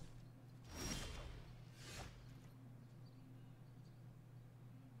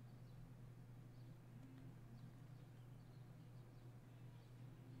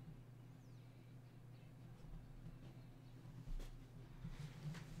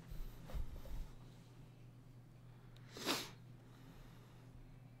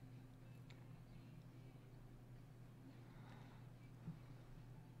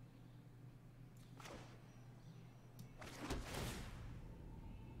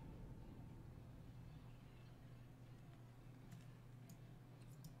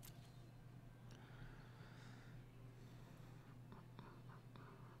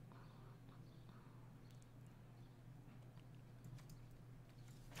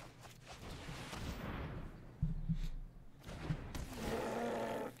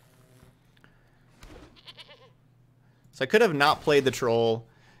 So I could have not played the troll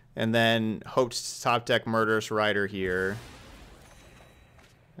and then hoped to top deck Murderous Rider here.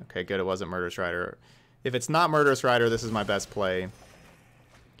 Okay, good. It wasn't Murderous Rider. If it's not Murderous Rider, this is my best play.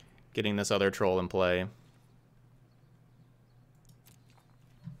 Getting this other troll in play.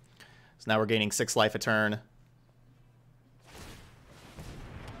 So now we're gaining 6 life a turn.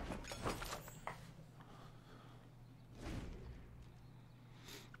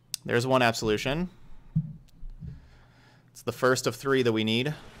 There's one Absolution. It's the first of 3 that we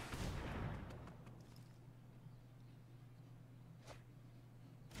need.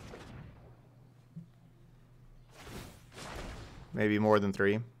 Maybe more than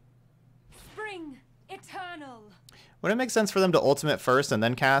 3. Spring eternal. Wouldn't it make sense for them to ultimate first and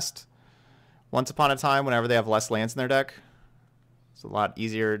then cast Once Upon a Time whenever they have less lands in their deck? It's a lot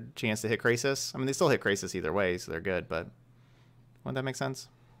easier chance to hit Krasis. I mean, they still hit Krasis either way, so they're good, but wouldn't that make sense?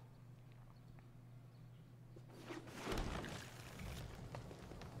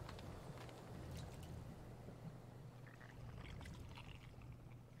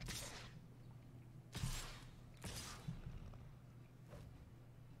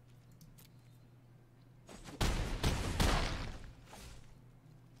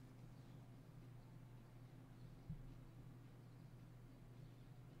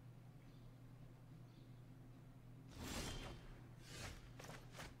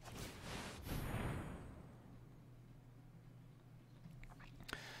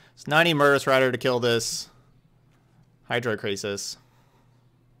 It's 90 Murderous Rider to kill this Hydro Krasis.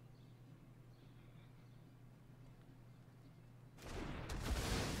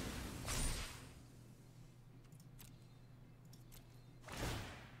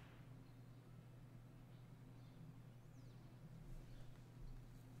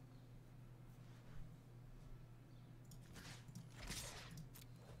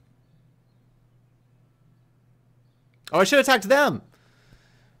 Oh, I should have attacked them.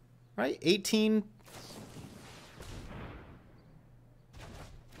 Right? 18.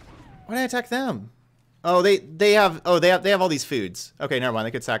 Why did I attack them? Oh, they have all these foods. Okay, never mind.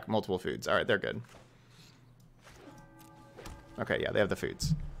 They could sack multiple foods. All right, they're good. Okay, yeah, they have the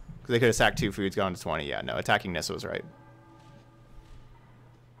foods. Because they could have sacked 2 foods, gone to 20. Yeah, no, attacking Nissa was right.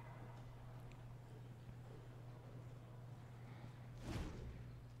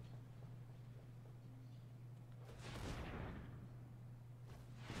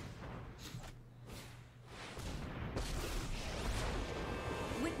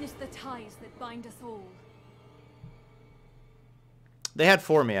 Witness the ties that bind us all. They had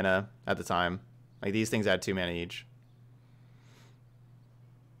 4 mana at the time. Like, these things had 2 mana each.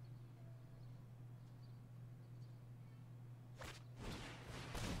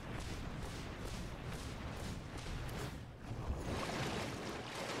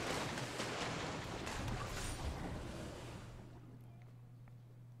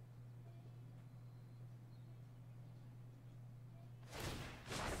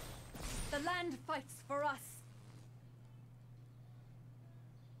 The land fights for us.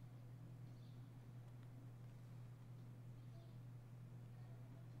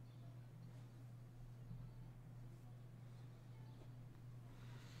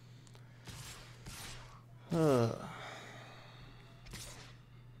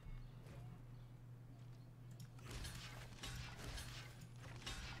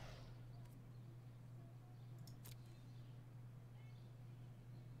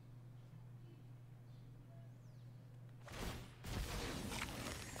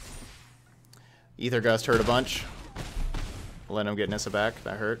 Ether Gust hurt a bunch. Let him get Nissa back.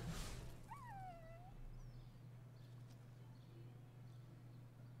 That hurt.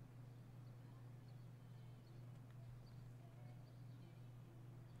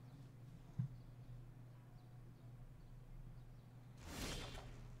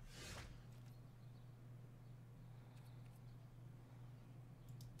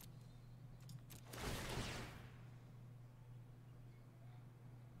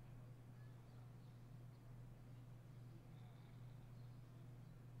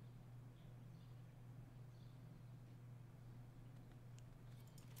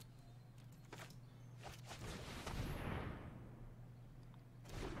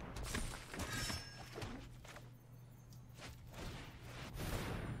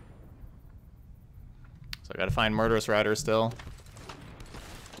 So I gotta find Murderous Rider still.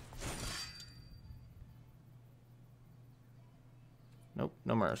 Nope,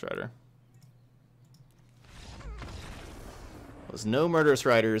 no Murderous Rider. There's no Murderous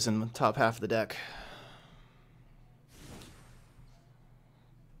Riders in the top half of the deck.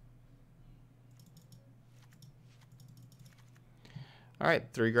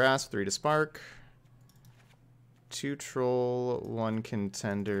 Alright, 3 grass, 3 to spark. 2 troll, 1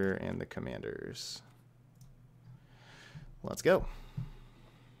 contender, and the commanders. Let's go.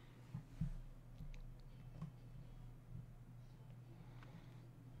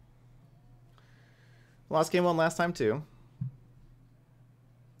 Lost game 1 last time too.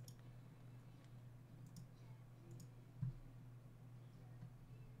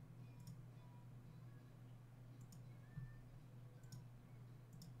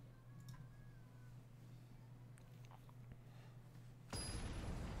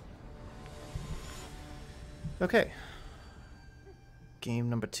 Okay.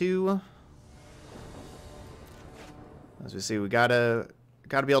 Game number 2. As we see, we gotta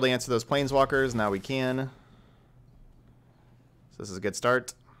be able to answer those planeswalkers. Now we can. So this is a good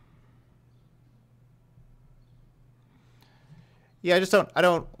start. Yeah,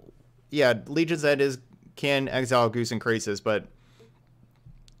 yeah, Legion's End can exile Goose and Krasis, but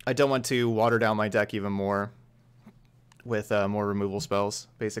I don't want to water down my deck even more with more removal spells,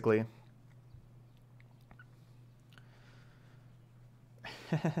 basically.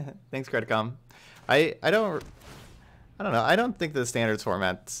 Thanks, Criticom. I don't know. I don't think the standards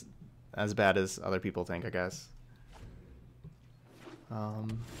format's as bad as other people think, I guess.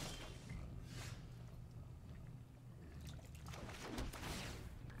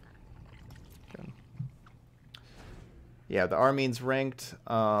 Yeah, the Armin's ranked.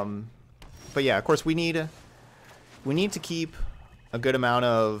 But yeah, of course we need to keep a good amount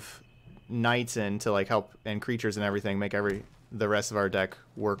of knights in to like help, and creatures and everything, make the rest of our deck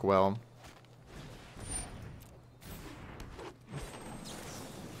work well.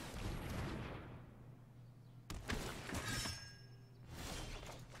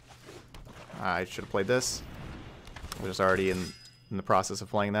 I should have played this. We're just already in the process of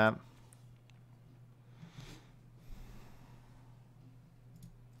playing that.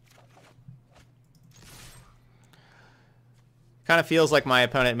 Kind of feels like my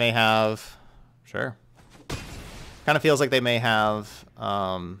opponent may have... Sure. Kind of feels like they may have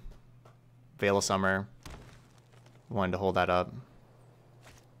Veil of Summer. Wanted to hold that up.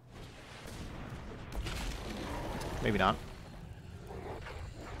 Maybe not.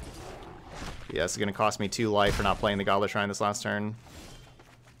 Yeah, this is going to cost me 2 life for not playing the Goblet Shrine this last turn.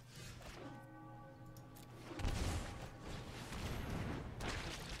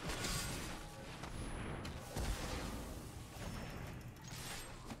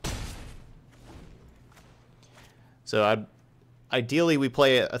 So ideally we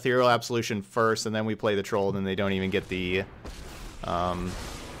play Ethereal Absolution first, and then we play the Troll, and then they don't even get the...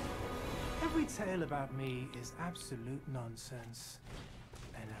 Every tale about me is absolute nonsense.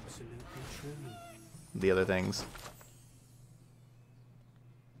 And absolutely true. the other things.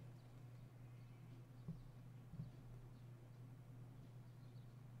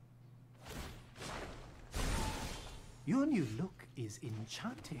 Your new look is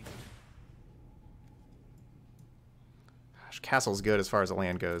enchanting. Gosh, Castle's good as far as the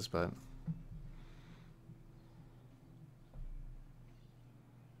land goes, but...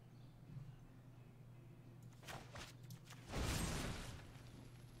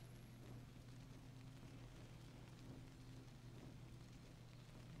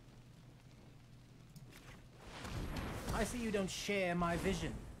 I see you don't share my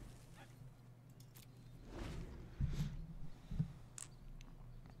vision.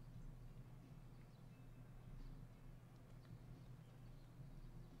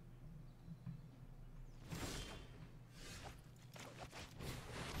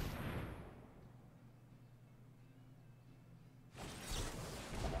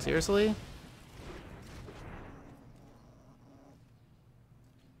 Seriously?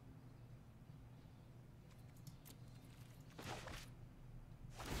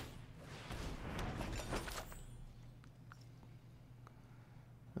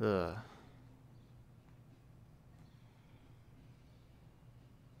 Ugh.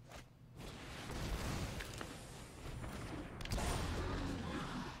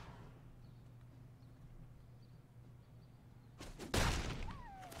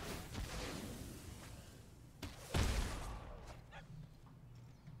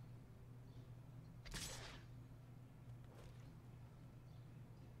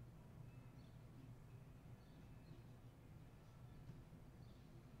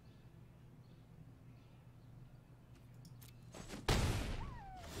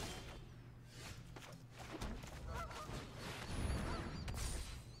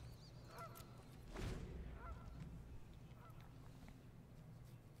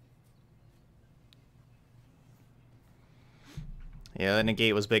 Yeah, that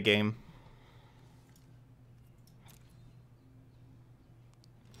negate was big game.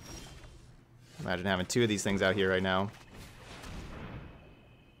 Imagine having 2 of these things out here right now.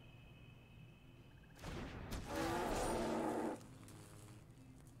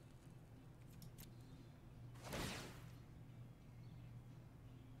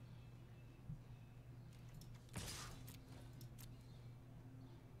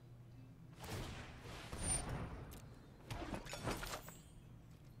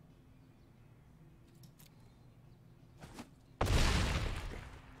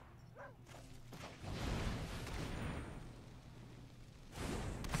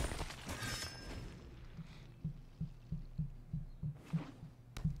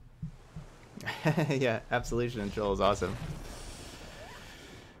 Yeah, Absolution and Troll is awesome.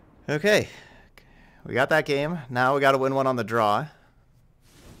 Okay. We got that game. Now we got to win one on the draw.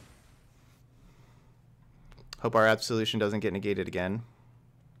 Hope our Absolution doesn't get negated again.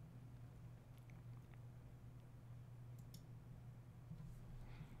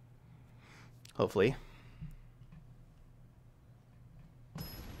 Hopefully.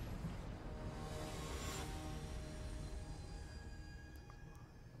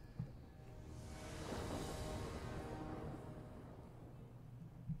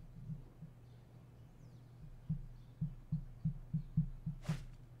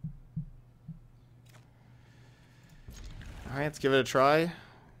 Alright, let's give it a try.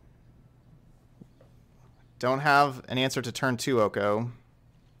 Don't have an answer to turn 2 Oko.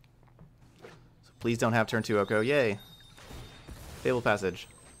 So please don't have turn 2 Oko. Yay. Fable Passage.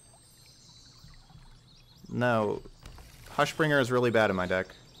 No. Hushbringer is really bad in my deck.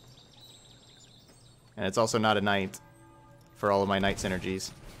 And it's also not a knight for all of my knight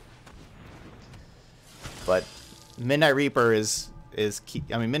synergies. But Midnight Reaper is key.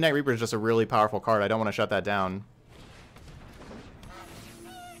 I mean, Midnight Reaper is just a really powerful card. I don't want to shut that down.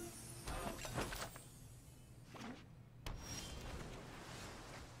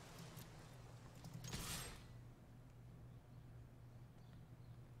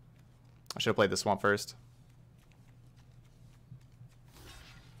 should have played the swamp first.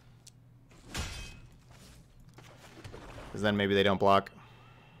 Because then maybe they don't block.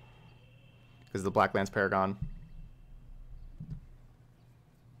 Because the Black Lance Paragon.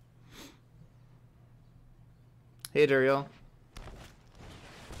 Hey, Duriel.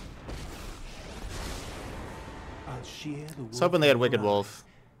 I'll shear the I was hoping they had Wicked Wolf.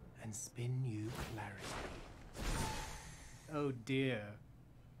 and spin you clarity. Oh dear.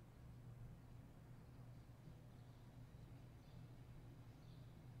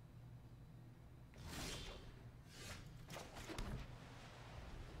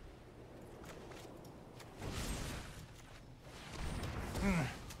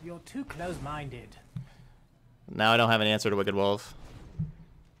 You're too close-minded. Now I don't have an answer to Wicked Wolf.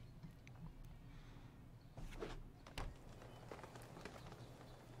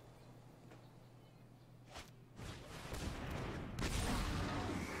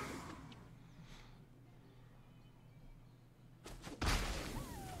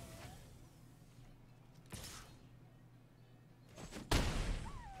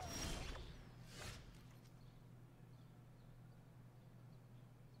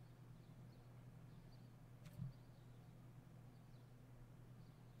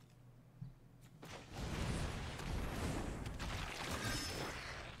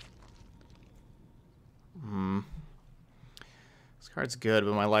 This card's good,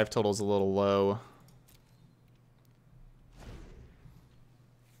 but my life total's a little low.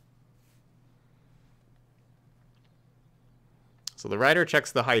 So the Rider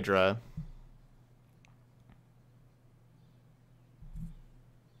checks the Hydra.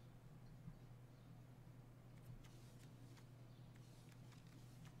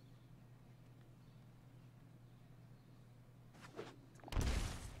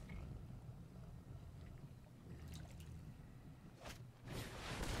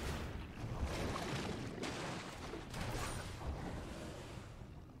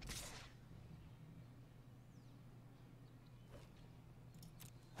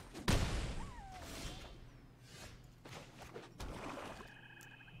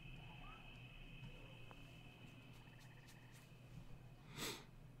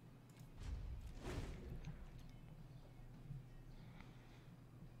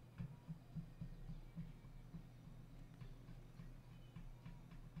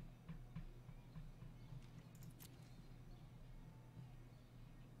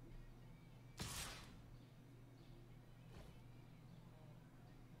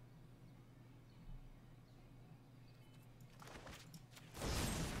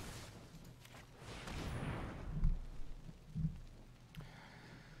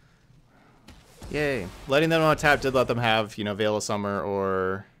 Yay. Letting them on tap did let them have, you know, Veil of Summer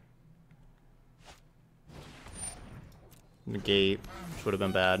or Negate, which would have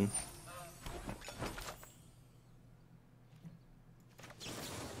been bad.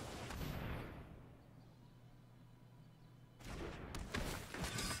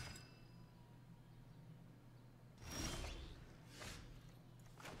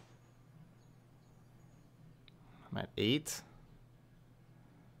 I'm at 8.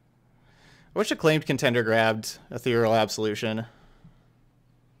 I wish a claimed contender grabbed Ethereal Absolution.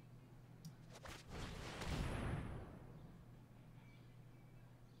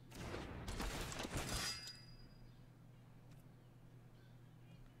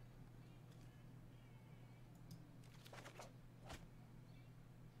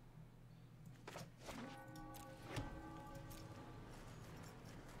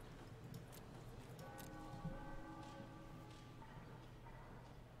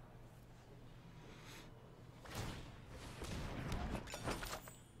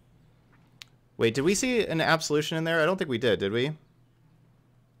 Wait, did we see an Absolution in there? I don't think we did we?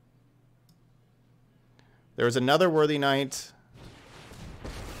 There was another Worthy Knight.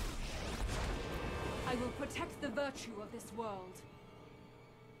 I will protect the virtue of this world.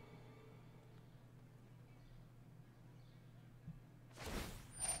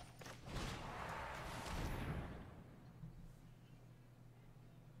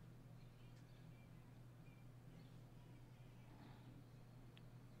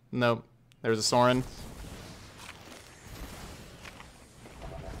 Nope. There's a Sorin.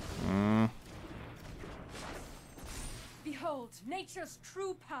 Behold, nature's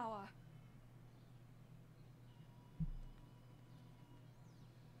true power.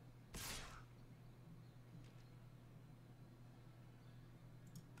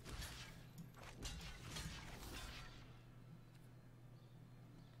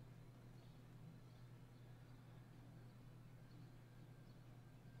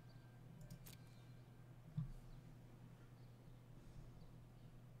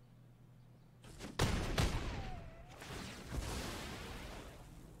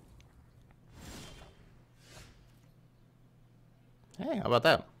 Hey, how about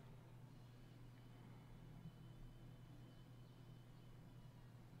that?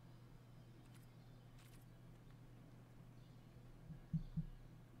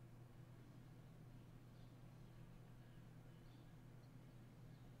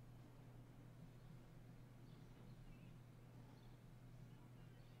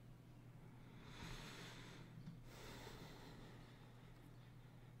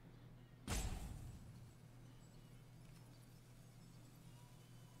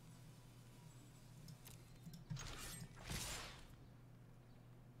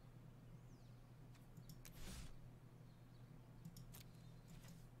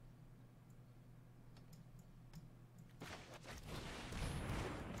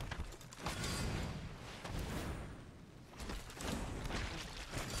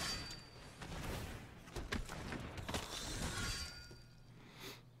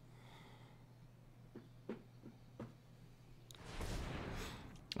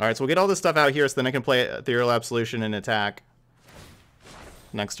 Alright, so we'll get all this stuff out here so then I can play Ethereal Absolution and attack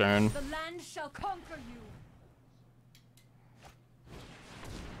next turn. The land shall conquer you.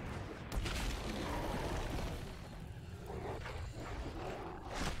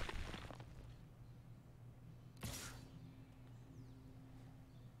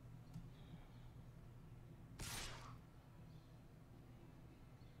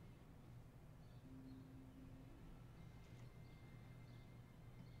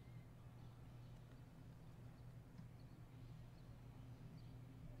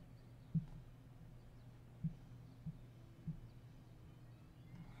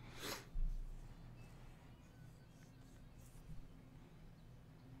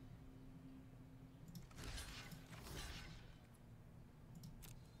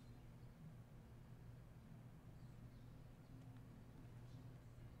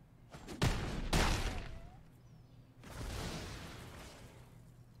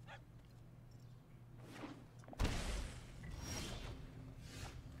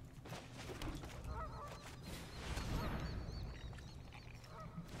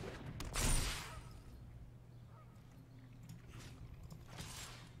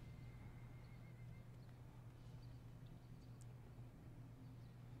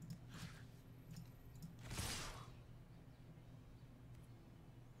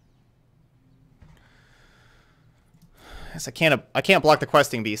 Yes, I can't block the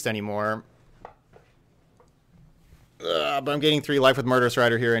Questing Beast anymore. But I'm getting 3 life with Murderous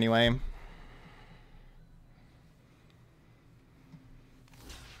Rider here anyway.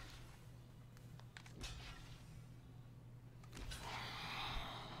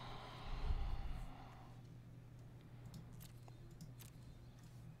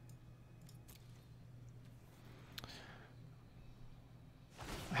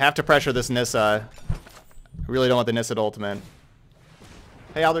 I have to pressure this Nissa. I really don't want the Nissa to ultimate.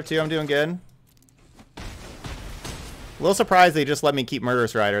 Hey, Alder 2, I'm doing good. A little surprised they just let me keep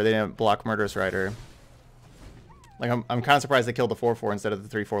Murderous Rider. They didn't block Murderous Rider. Like, I'm kind of surprised they killed the 4/4 instead of the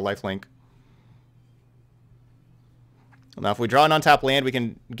 3/4 lifelink. Now, if we draw an untapped land, we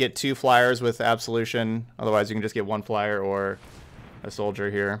can get 2 flyers with Absolution. Otherwise, you can just get 1 flyer or a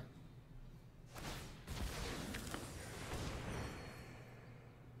soldier here.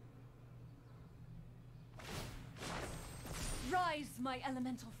 Rise, my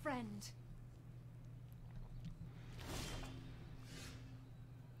elemental friend.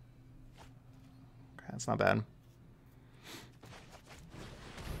 Okay, that's not bad.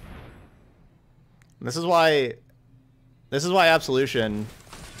 This is why Absolution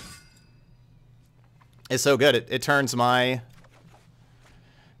is so good. It turns my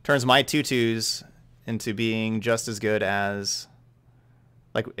 2/2s into being just as good as,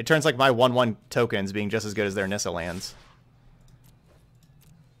 like, it turns like my 1/1 tokens being just as good as their Nissa lands,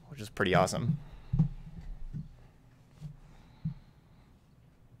 which is pretty awesome.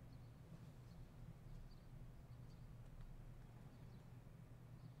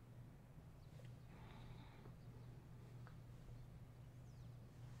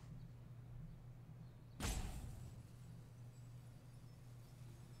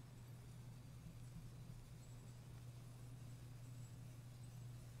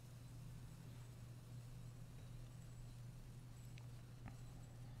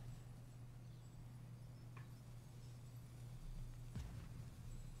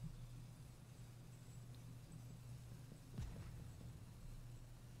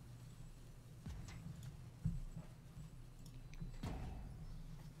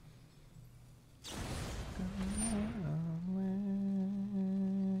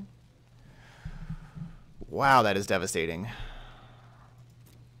 Wow, that is devastating.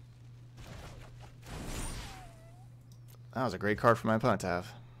 That was a great card for my opponent to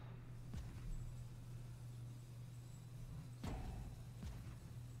have.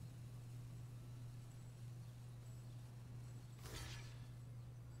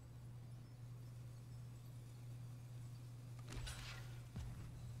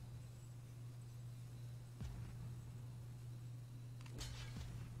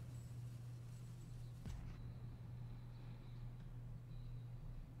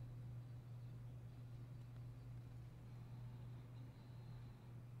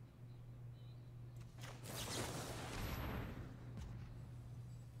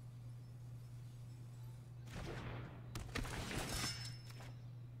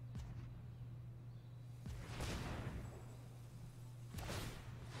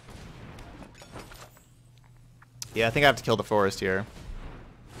 Yeah, I think I have to kill the forest here.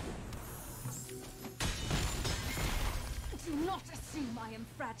 Do not assume I am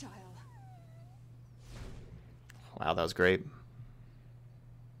fragile. Wow, that was great.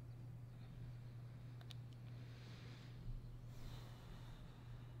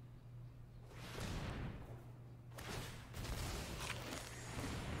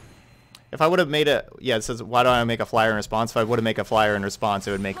 If I would have made a... Yeah, it says, why don't I make a flyer in response? If I would have made a flyer in response,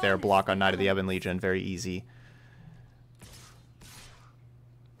 it would make their block on Knight of the Ebon Legion very easy.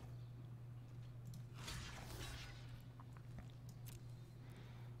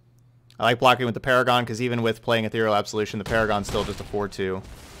 I like blocking with the Paragon, because even with playing Ethereal Absolution, the Paragon's still just a 4-2.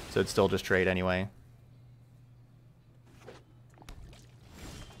 So it'd still just trade anyway.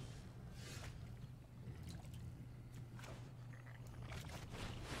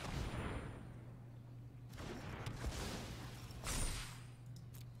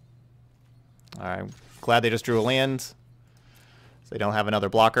 Alright, glad they just drew a land. So they don't have another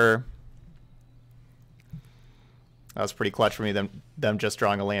blocker. That was pretty clutch for me, them just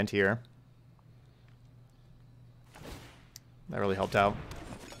drawing a land here. That really helped out.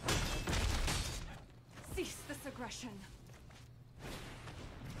 Cease this aggression.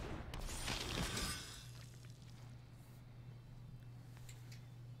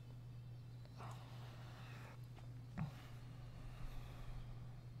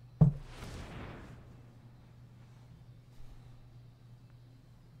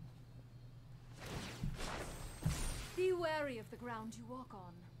 Be wary of the ground you walk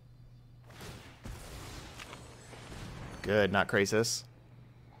on. Good, not Krasis.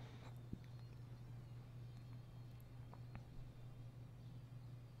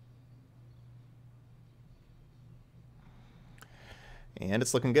 And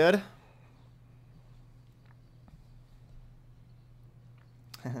it's looking good.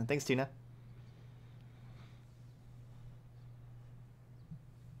 Thanks, Tina.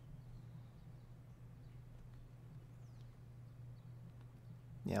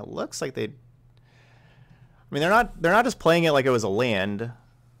 Yeah, it looks like they... I mean, they're not just playing it like it was a land.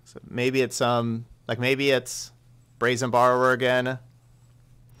 So maybe it's maybe it's Brazen Borrower again.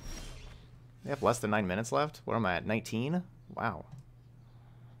 They have less than 9 minutes left. What am I at? 19? Wow.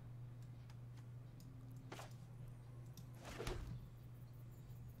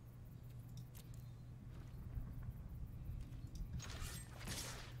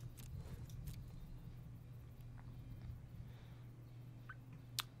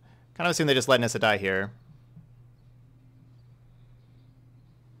 Kind of assume they just let Nissa die here.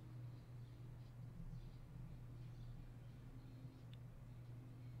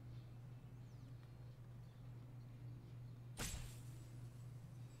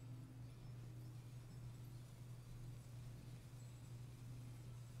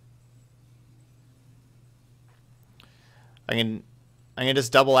 I can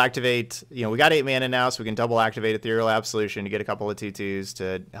just double activate. You know, we got 8 mana now, so we can double activate Ethereal Absolution to get a couple of 2/2s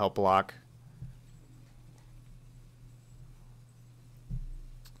to help block.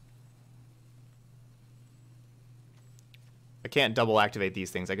 I can't double activate these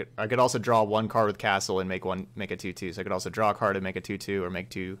things. I could also draw 1 card with Castle and make a 2/2. So I could also draw a card and make a 2/2 or make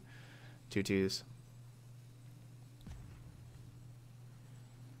 2/2s.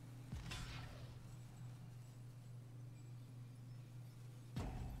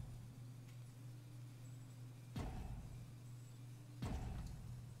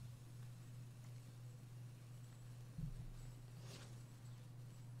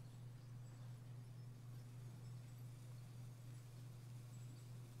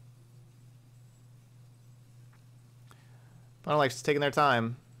 I don't like taking their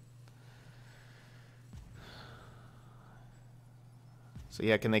time. So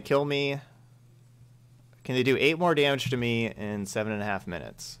yeah, can they kill me? Can they do 8 more damage to me in 7.5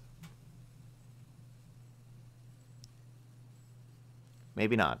 minutes?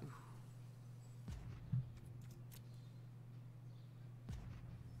 Maybe not.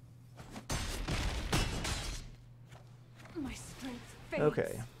 My strength fades.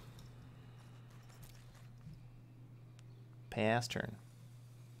 Okay. Pass turn.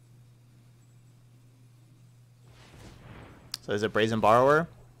 So is it Brazen Borrower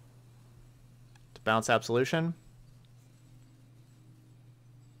to bounce Absolution?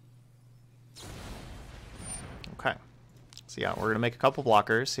 Okay. So yeah, we're going to make a couple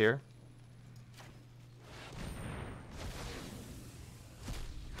blockers here.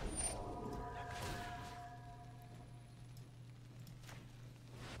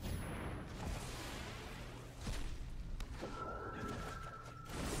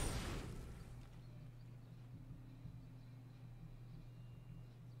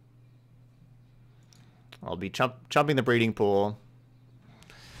 I'll be chumping the breeding pool.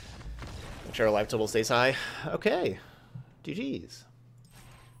 Make sure our life total stays high. Okay. GG's.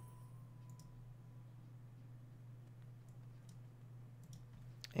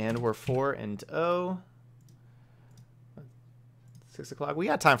 And we're 4-0. 6 o'clock. We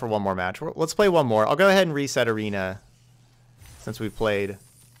got time for one more match. Let's play one more. I'll go ahead and reset Arena since we played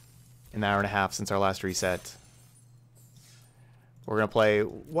an hour and a half since our last reset. We're going to play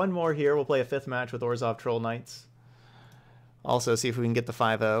one more here. We'll play a 5th match with Orzhov Troll-Knights. Also, see if we can get the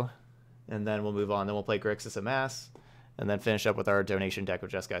 5-0. And then we'll move on. Then we'll play Grixis Amass. And then finish up with our donation deck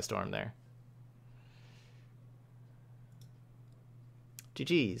with Jeskai Storm there.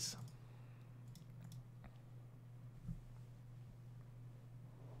 GG's.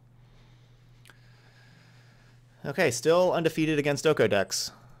 Okay, still undefeated against Oko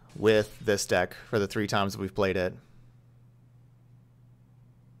decks with this deck for the 3 times we've played it.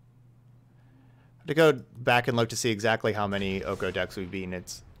 To go back and look to see exactly how many Oko decks we've beaten.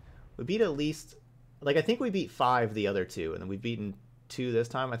 We beat at least, like, I think we beat 5 the other 2, and then we've beaten 2 this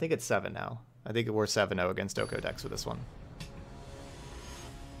time. I think it's 7 now. I think we're 7-0 against Oko decks with this one.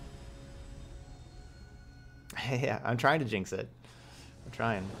 Yeah, I'm trying to jinx it. I'm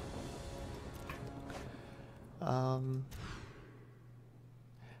trying.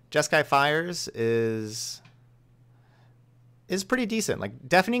 Jeskai Fires is pretty decent. Like,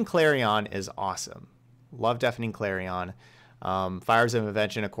 Deafening Clarion is awesome. Love Deafening Clarion. Fires of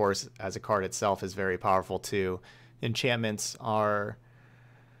Invention, of course, as a card itself is very powerful too. Enchantments are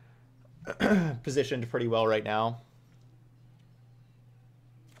positioned pretty well right now.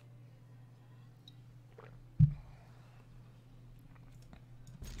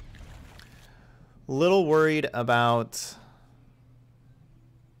 Little worried about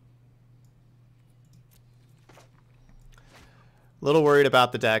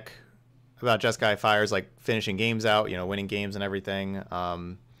the deck, about Jeskai Fires, like finishing games out, you know, winning games and everything.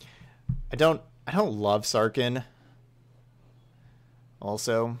 I don't love Sarkin.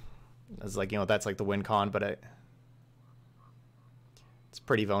 Also, as like, you know, that's like the win con, but it's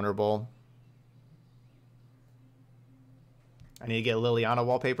pretty vulnerable. I need to get a Liliana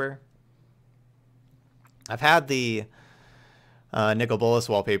wallpaper. I've had the Nicol Bolas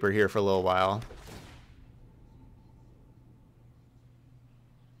wallpaper here for a little while.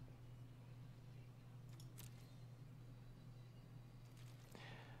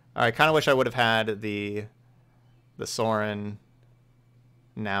 I kind of wish I would have had the Sorin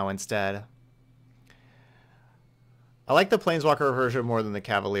now instead. I like the Planeswalker version more than the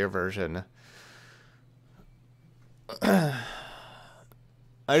Cavalier version. I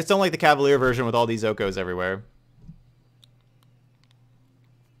just don't like the Cavalier version with all these Okos everywhere.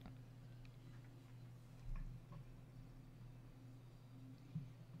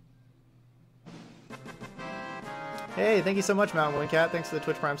 Hey, thank you so much, Mountain Wind Cat. Thanks for the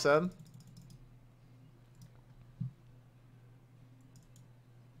Twitch Prime sub.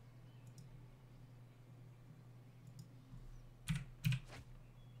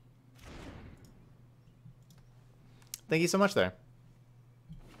 Thank you so much there.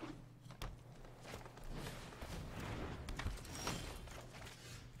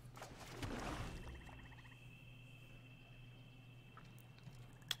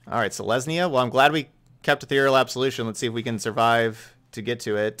 All right, so Lesnia. Well, I'm glad we kept Ethereal Absolution. Let's see if we can survive to get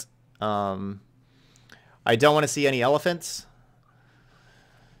to it. I don't want to see any elephants.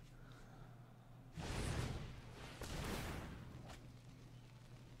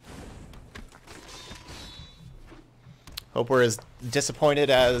 Hope we're as disappointed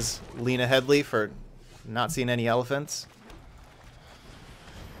as Lena Headley for not seeing any elephants.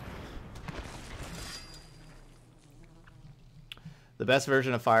 The best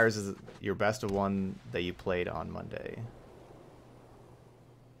version of Fires is your best of one that you played on Monday.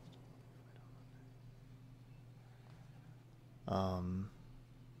 Oh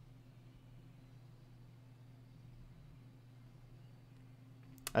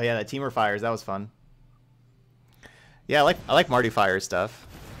yeah, that Teamer Fires, that was fun. Yeah, I like Marty Fire stuff.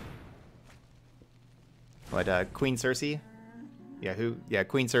 What, Queen Cersei? Yeah, who? Yeah,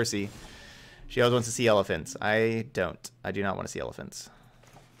 Queen Cersei. She always wants to see elephants. I don't. I do not want to see elephants.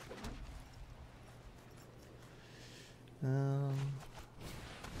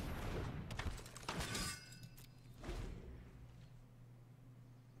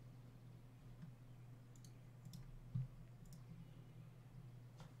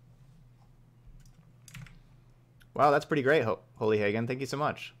 Wow, that's pretty great, Holy Hagen. Thank you so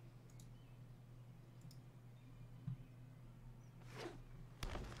much.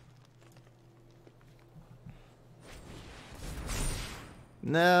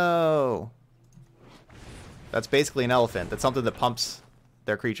 No. That's basically an elephant. That's something that pumps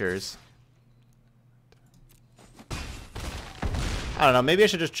their creatures. I don't know. Maybe I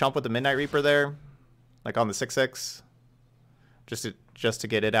should just chump with the Midnight Reaper there, like on the 6/6, just to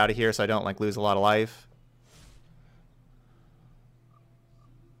get it out of here, so I don't like lose a lot of life.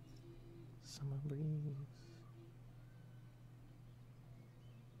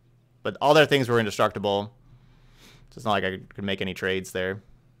 But all their things were indestructible. So it's not like I could make any trades there.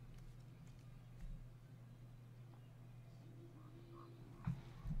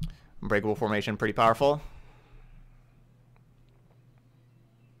 Unbreakable formation, pretty powerful.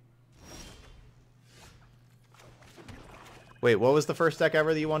 Wait, what was the first deck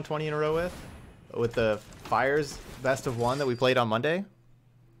ever that you won 20 in a row with? With the Fires best of 1 that we played on Monday?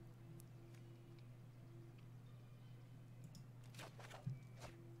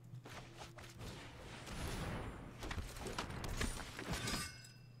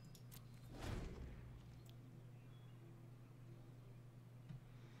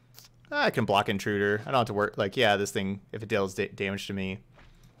 I can block Intruder. I don't have to work. Like, yeah, this thing, if it deals damage to me,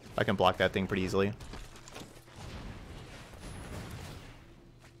 I can block that thing pretty easily.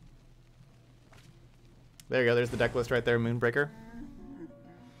 There you go. There's the deck list right there, Moonbreaker.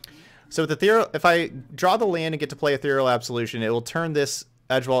 So with Ethereal, if I draw the land and get to play Ethereal Absolution, it will turn this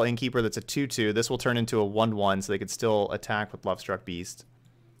Edgewall Innkeeper that's a 2/2. This will turn into a 1/1, so they could still attack with Lovestruck Beast.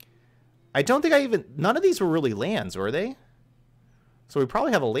 I don't think none of these were really lands, were they? So we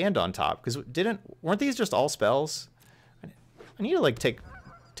probably have a land on top, because weren't these just all spells? I need to like take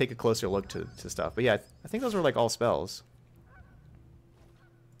a closer look to stuff. But yeah, I think those were like all spells.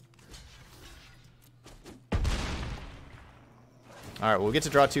 Alright, well, we'll get to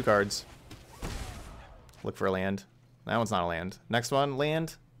draw 2 cards. Look for a land. That one's not a land. Next one,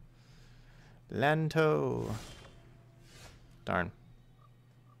 land. Lanto. Darn.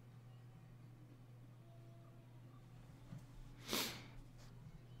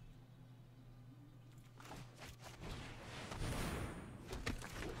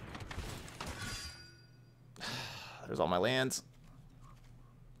 There's all my lands.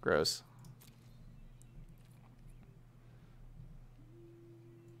 Gross.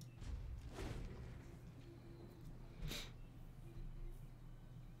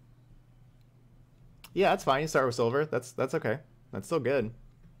 Yeah, that's fine. You start with silver. That's okay. That's still good.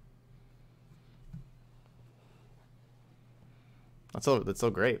 That's still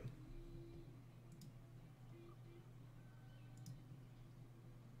great.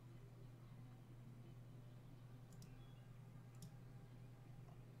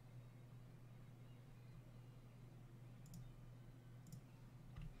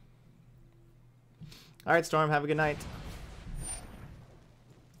 All right, Storm, have a good night.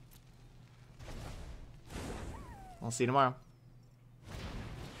 I'll see you tomorrow.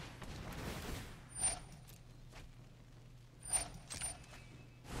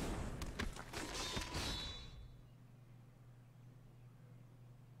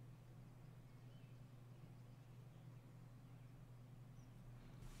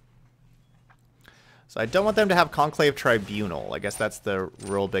 So I don't want them to have Conclave Tribunal. I guess that's the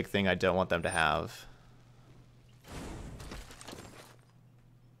real big thing I don't want them to have.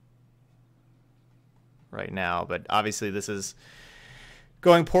 Right now, but obviously this is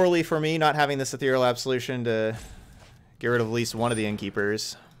going poorly for me, not having this Ethereal Absolution to get rid of at least one of the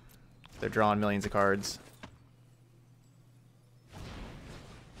Innkeepers. They're drawing millions of cards.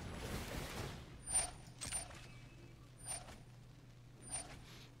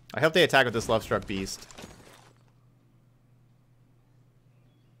 I hope they attack with this Lovestruck Beast.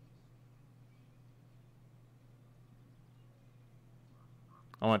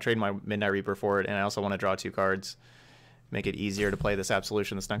 I want to trade my Midnight Reaper for it, and I also want to draw 2 cards. Make it easier to play this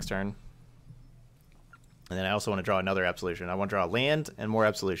Absolution this next turn. And then I also want to draw another Absolution. I want to draw land and more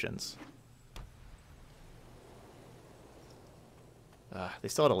Absolutions. They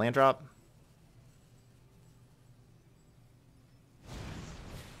still had a land drop?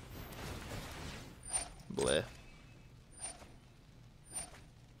 Bleh.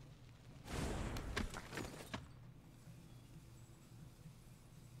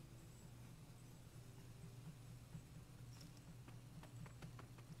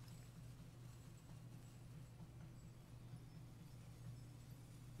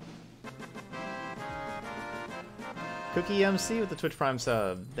 Cookie MC with the Twitch Prime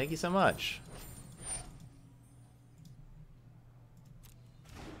sub. Thank you so much.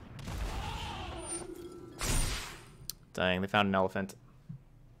 Dang, they found an elephant.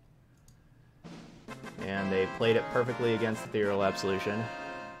 And they played it perfectly against Ethereal Absolution.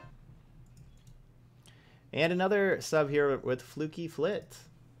 And another sub here with Fluky Flit.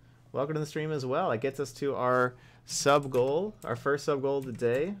 Welcome to the stream as well. That gets us to our sub goal, our first sub goal of the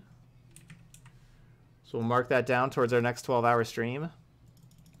day. So we'll mark that down towards our next 12-hour stream.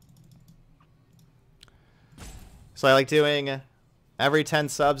 So I like doing every 10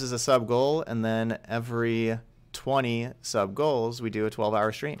 subs is a sub goal, and then every 20 sub goals, we do a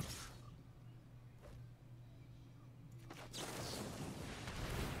 12-hour stream.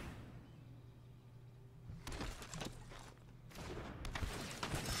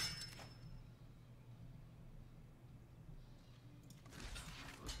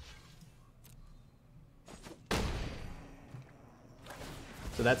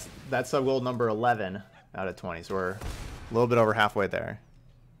 So that's sub goal number 11 out of 20. So we're a little bit over halfway there.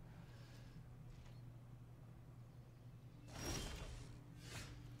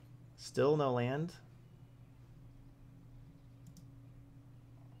 Still no land.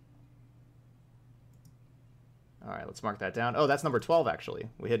 All right, let's mark that down. Oh, that's number 12 actually.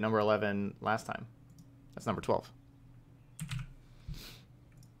 We hit number 11 last time. That's number 12.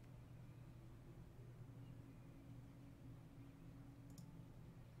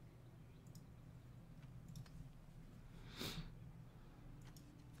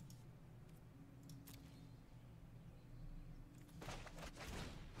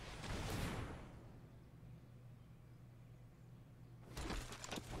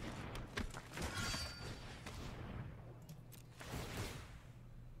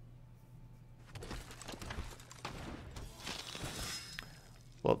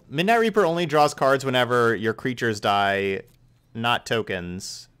 Well, Midnight Reaper only draws cards whenever your creatures die, not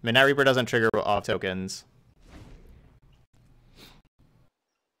tokens. Midnight Reaper doesn't trigger off tokens.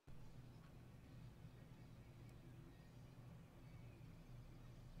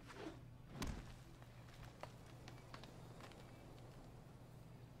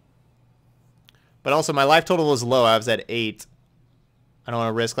 But also, my life total was low. I was at 8. I don't want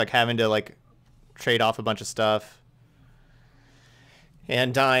to risk like having to like trade off a bunch of stuff.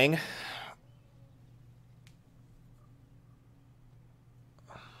 And dying.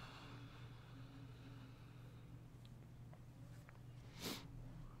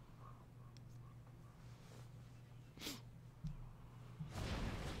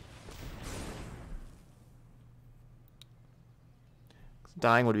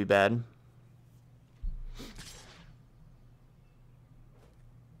 Dying would be bad.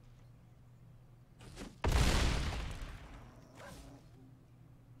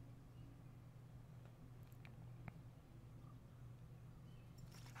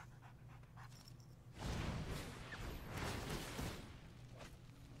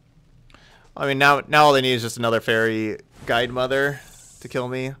 I mean, now all they need is just another fairy guide mother to kill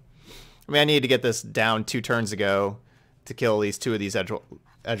me. I mean, I need to get this down 2 turns ago to kill at least 2 of these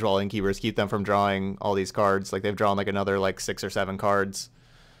Edgewall Innkeepers, keep them from drawing all these cards. Like, they've drawn like another like 6 or 7 cards.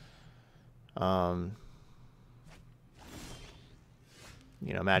 You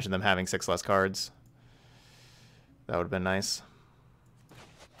know, imagine them having 6 less cards. That would have been nice.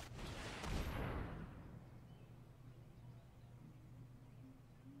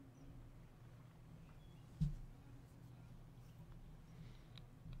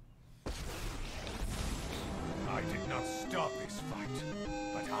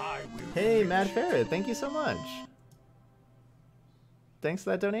 Hey, Mad Ferret, thank you so much. Thanks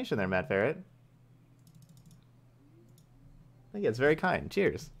for that donation there, Mad Ferret. Thank you, it's very kind.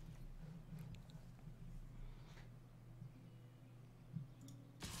 Cheers.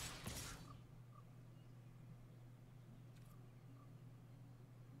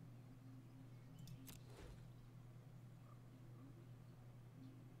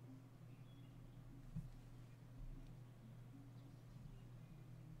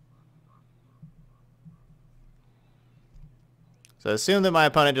 So assume that my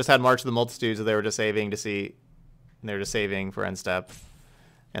opponent just had March of the Multitudes, so they were just saving to see, they're just saving for end step,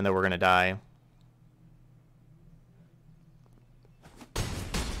 and that we're gonna die.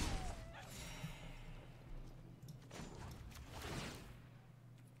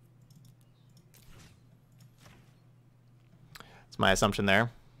 That's my assumption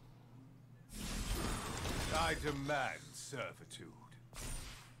there. I demand servitude.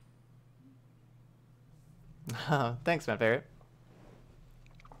 Thanks, Matt Ferret.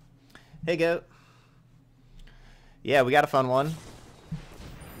 Hey, Goat. Yeah, we got a fun one.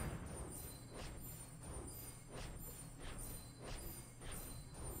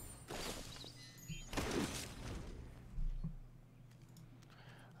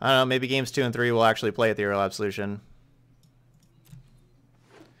 I don't know, maybe games 2 and 3 will actually play Ethereal Absolution.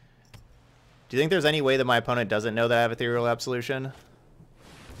 Do you think there's any way that my opponent doesn't know that I have Ethereal Absolution?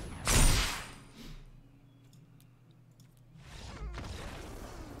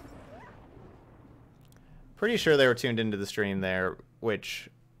 Pretty sure they were tuned into the stream there, which,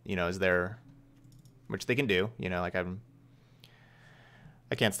 you know, is their... Which they can do, you know, like I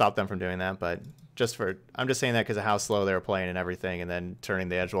can't stop them from doing that, but just for... I'm just saying that because of how slow they were playing and everything, and then turning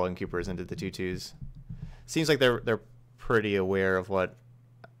the Edgewall Innkeepers into the 2/2s. Seems like they're pretty aware of what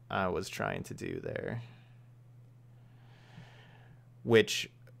I was trying to do there. Which,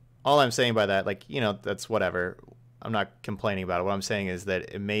 all I'm saying by that, like, you know, that's whatever. I'm not complaining about it. What I'm saying is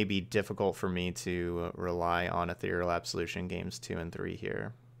that it may be difficult for me to rely on Ethereal Absolution games 2 and 3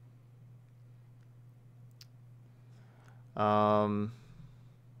 here. I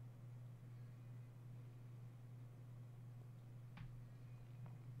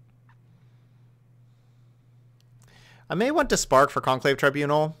may want to Spark for Conclave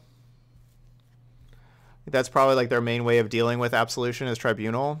Tribunal. That's probably like their main way of dealing with Absolution is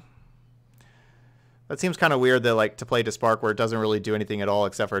Tribunal. That seems kind of weird that like to play to Spark where it doesn't really do anything at all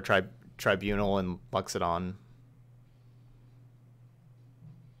except for Tribunal and Luxodon.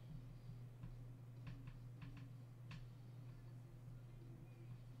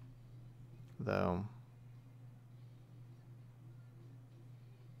 Though.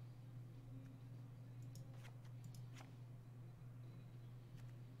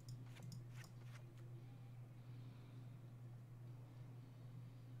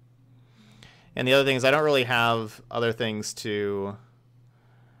 And the other thing is I don't really have other things to...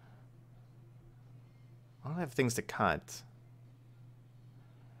 I don't have things to cut.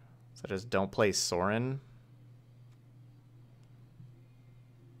 So I just don't play Sorin.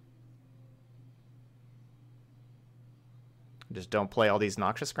 Just don't play all these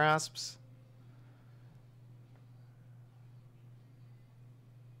Noxious Grasps.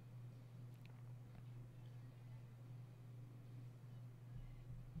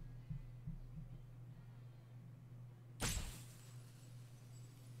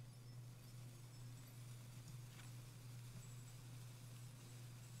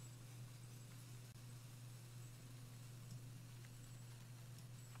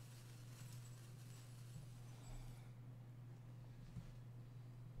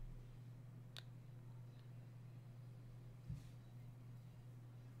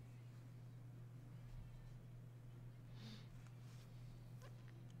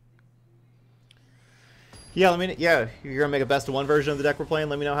 Yeah, you're gonna make a best of one version of the deck we're playing.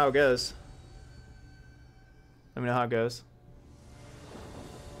 Let me know how it goes. Let me know how it goes.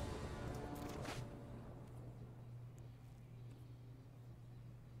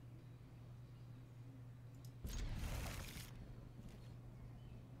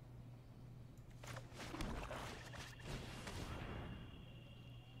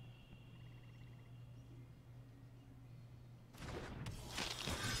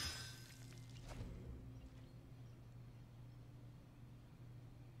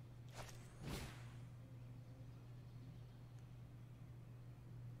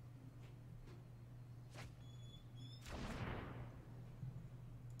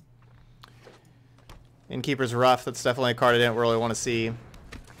 Innkeeper's rough. That's definitely a card I didn't really want to see.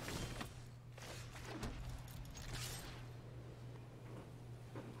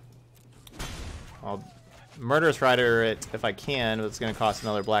 I'll Murderous Rider it if I can, but it's going to cost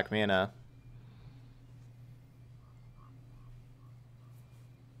another black mana.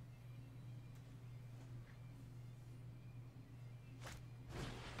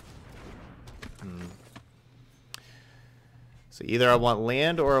 So either I want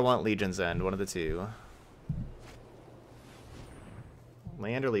land or I want Legion's End, one of the two.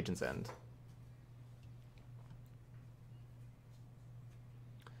 Land or Legion's End.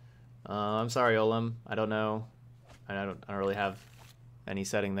 I'm sorry, Olim. I don't know. I don't really have any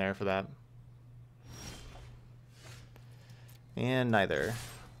setting there for that. And neither.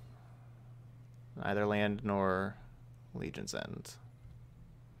 Neither land nor Legion's End.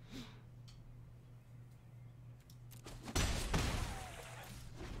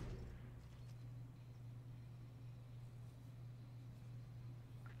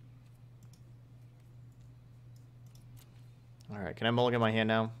 Alright, can I mulligan my hand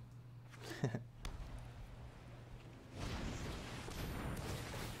now?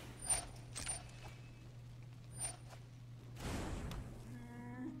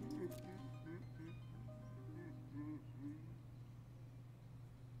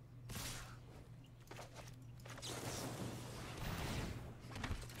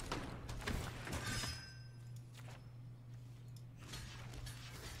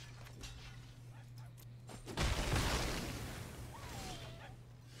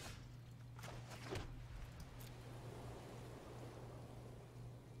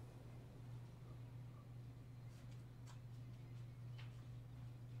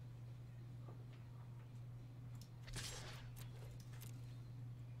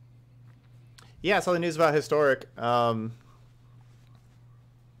 Yeah, I saw the news about Historic. I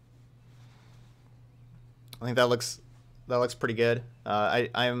think that looks pretty good.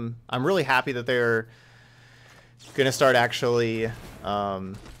 I'm really happy that they're gonna start actually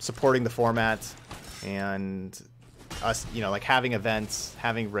supporting the format and us, like having events,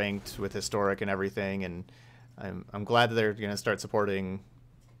 having ranked with Historic and everything. And I'm glad that they're gonna start supporting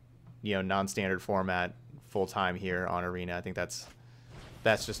non-standard format full time here on Arena. I think that's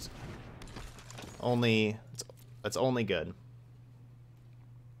just it's only good.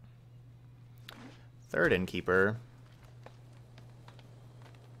 Third Innkeeper.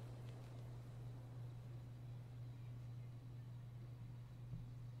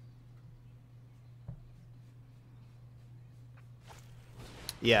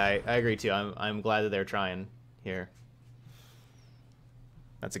 Yeah, I agree too. I'm glad that they're trying here.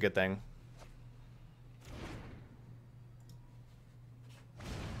 That's a good thing.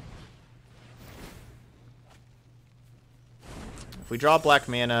 If we draw black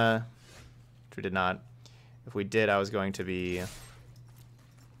mana, which we did not. If we did, I was going to be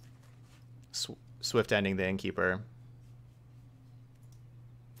swift ending the Innkeeper.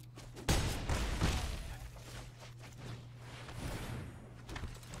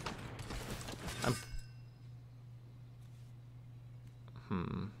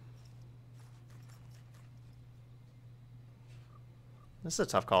 This is a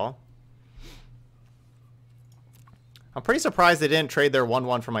tough call. I'm pretty surprised they didn't trade their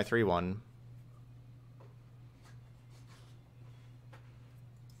 1/1 for my 3/1.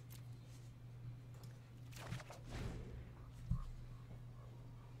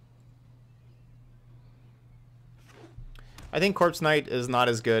 I think Corpse Knight is not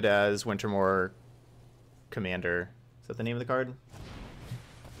as good as Wintermoor Commander. Is that the name of the card?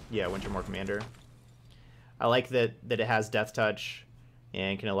 Yeah, Wintermoor Commander. I like that it has Death Touch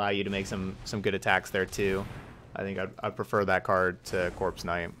and can allow you to make some good attacks there too. I think I'd prefer that card to Corpse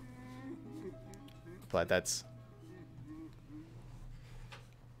Knight. But that's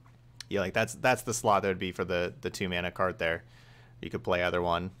like that's the slot that would be for the 2 mana card there. You could play either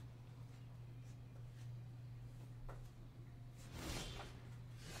one.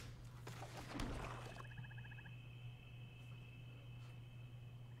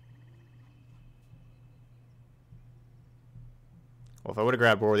 Well, if I would have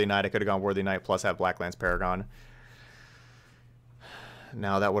grabbed Worthy Knight, I could have gone Worthy Knight plus have Blacklands Paragon.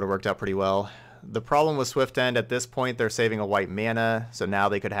 Now that would have worked out pretty well. The problem with Swift End at this point, they're saving a white mana, so now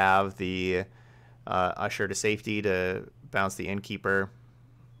they could have the Usher to safety to bounce the Innkeeper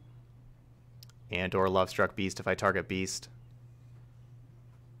and or Lovestruck Beast if I target Beast.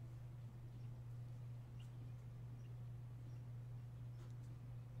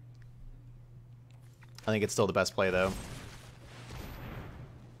 I think it's still the best play though.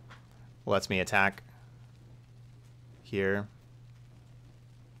 Lets me attack here.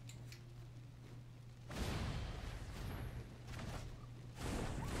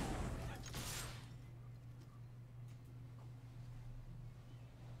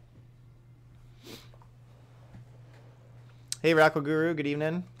 Hey, Rackle Guru, good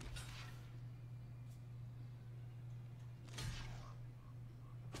evening.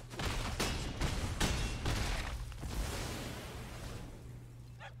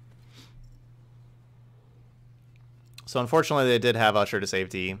 So unfortunately, they did have Usher to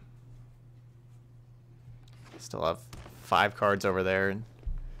safety. Still have 5 cards over there.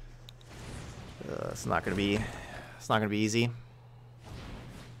 It's not gonna be easy.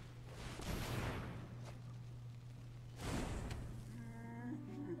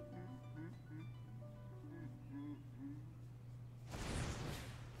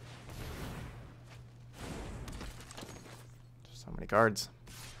 So many cards.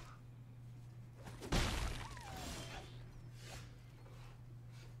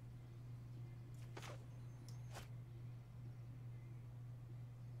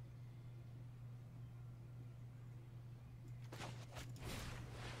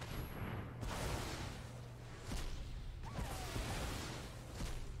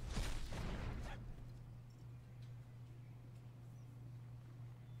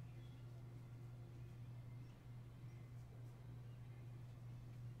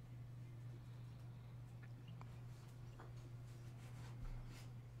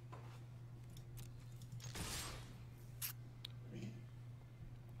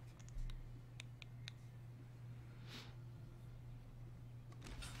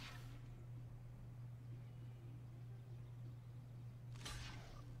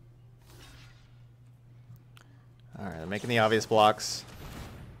 Alright, I'm making the obvious blocks.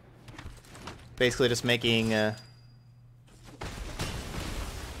 Basically just making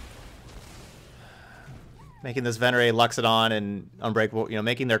Making this Venerate, Luxodon, and Unbreakable, you know,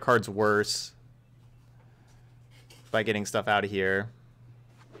 making their cards worse by getting stuff out of here.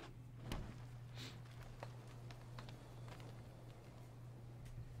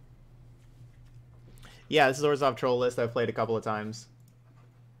 Yeah, this is Orzhov Troll list I've played a couple of times.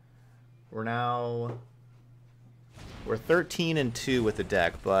 We're 13-2 with the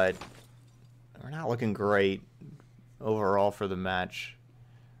deck, but we're not looking great overall for the match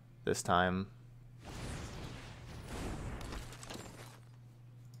this time.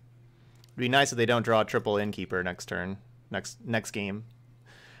 It'd be nice if they don't draw a triple Innkeeper next turn, next game.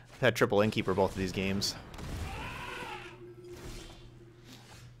 I've had triple Innkeeper both of these games.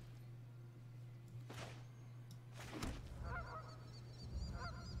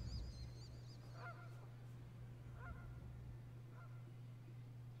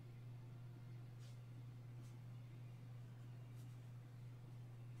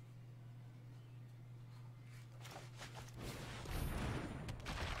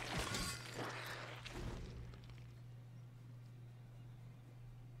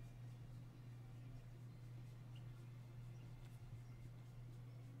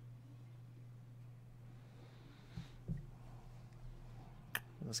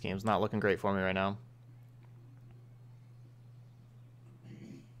 This game's not looking great for me right now.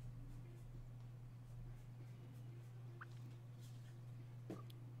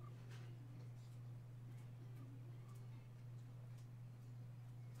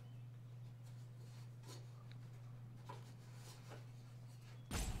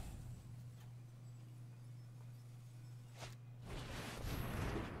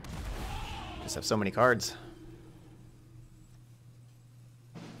 Just have so many cards.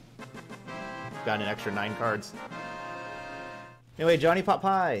 Got an extra 9 cards. Anyway, Johnny Pot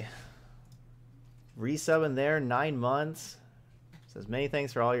Pie. Resub in there, 9 months. Says, many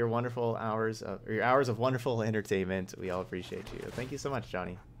thanks for all your wonderful hours of wonderful entertainment. We all appreciate you. Thank you so much,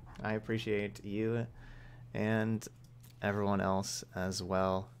 Johnny. I appreciate you and everyone else as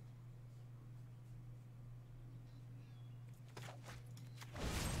well.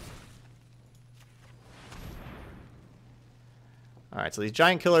 Alright, so these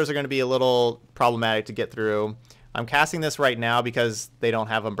giant killers are going to be a little problematic to get through. I'm casting this right now because they don't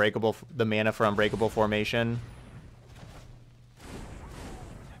have the mana for Unbreakable Formation.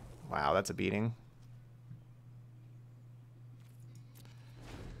 Wow, that's a beating.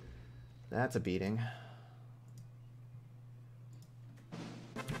 That's a beating.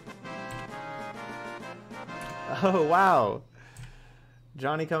 Oh, wow.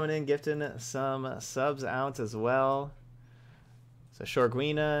 Johnny coming in, gifting some subs out as well. So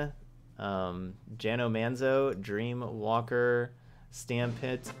Shorguina, Jano Manzo, Dream Walker,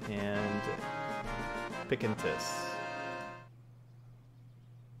 Stampit, and Picantus.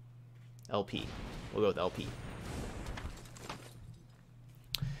 LP. We'll go with LP.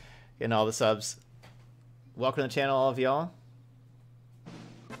 Getting all the subs. Welcome to the channel, all of y'all.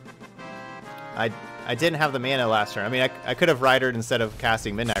 I didn't have the mana last turn. I mean, I could have Ridered instead of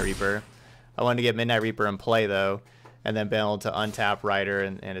casting Midnight Reaper. I wanted to get Midnight Reaper in play, though, and then be able to untap Rider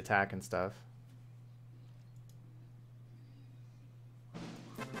and attack and stuff.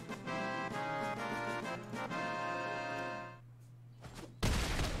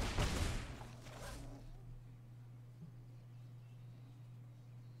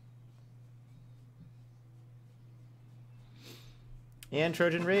 And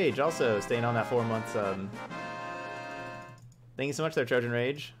Trojan Rage also staying on that 4 months. Thank you so much there, Trojan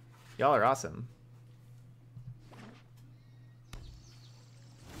Rage. Y'all are awesome.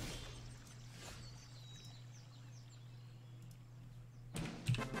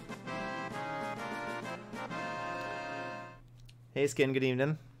 Hey, Skin, good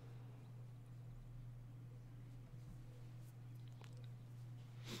evening.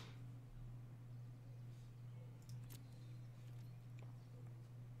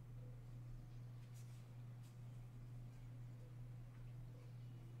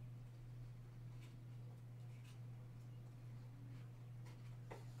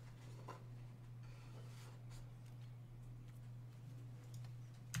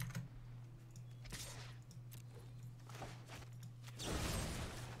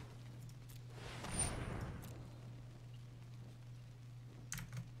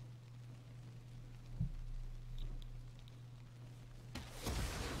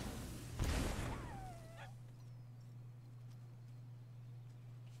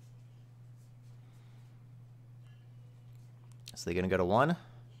 So they're going to go to 1?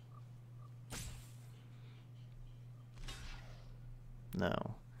 No.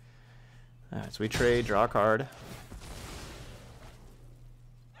 Alright, so we trade, draw a card.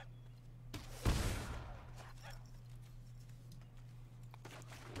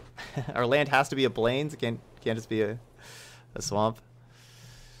 Our land has to be a plains. It can't just be a swamp.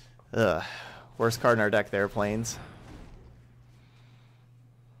 Ugh. Worst card in our deck there, plains.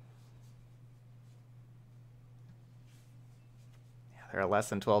 Yeah, they're at less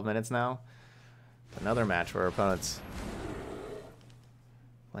than 12 minutes now. Another match where our opponent's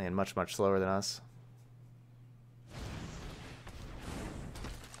playing much, much slower than us.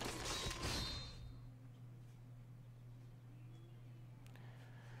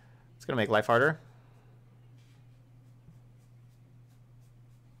 It's going to make life harder.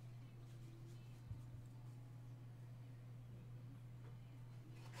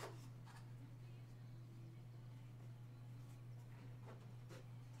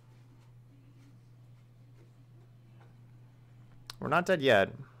 We're not dead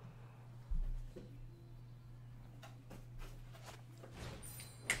yet.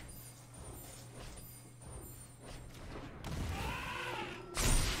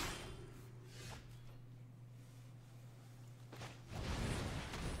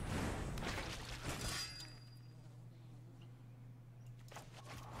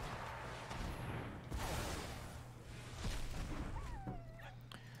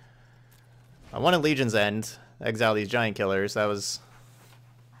 I wanted Legion's End, exile these giant killers. That was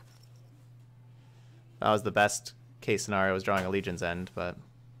the best case scenario, was drawing a Legion's End, but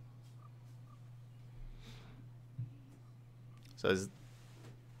so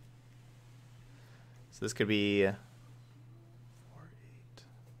this could be 4, 8,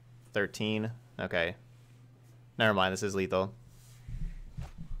 13. Okay, never mind. This is lethal.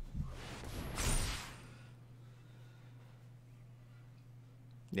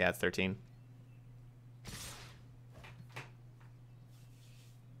 Yeah, it's 13.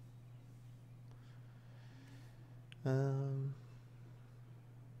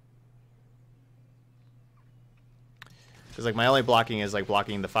 Because like my only blocking is like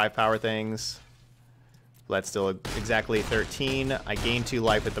blocking the 5 power things. That's still exactly 13. I gain 2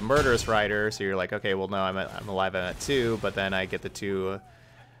 life with the Murderous Rider, so you're like, okay, well no, I'm alive. I'm at 2, but then I get the 2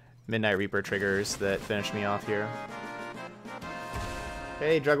 Midnight Reaper triggers that finish me off here.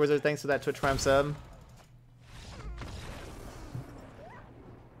 Hey, Drug Wizard, thanks for that Twitch Prime sub.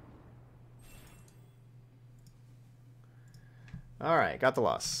 All right, got the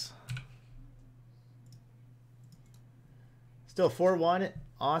loss. Still 4-1.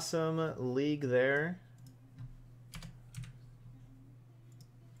 Awesome league there.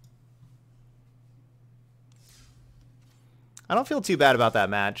 I don't feel too bad about that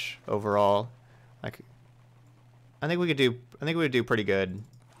match overall. Like, I think we could do pretty good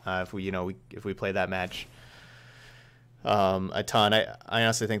if we play that match a ton. I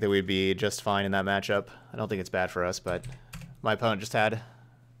honestly think that we'd be just fine in that matchup. I don't think it's bad for us, but my opponent just had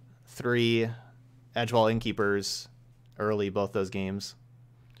 3 Edgewall Innkeepers early both those games.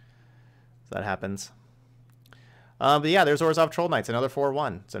 So that happens. But yeah, there's Orzhov Troll-Knights, another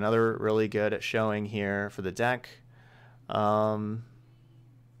 4-1. It's another really good showing here for the deck.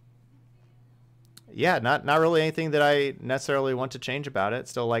 Yeah, not really anything that I necessarily want to change about it.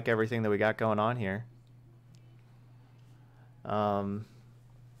 Still like everything that we got going on here.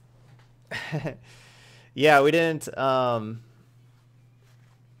 Yeah, we didn't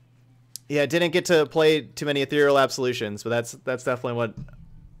didn't get to play too many Ethereal Absolutions, but that's definitely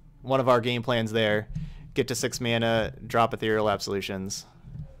one of our game plans there. Get to 6 mana, drop Ethereal Absolutions.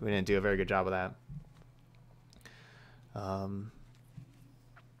 We didn't do a very good job of that.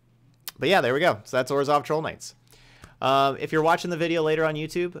 But yeah, there we go. So that's Orzhov Troll-Knights. If you're watching the video later on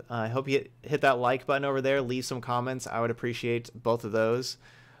YouTube, I hope you hit that like button over there. Leave some comments. I would appreciate both of those.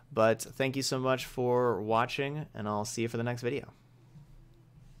 But thank you so much for watching, and I'll see you for the next video.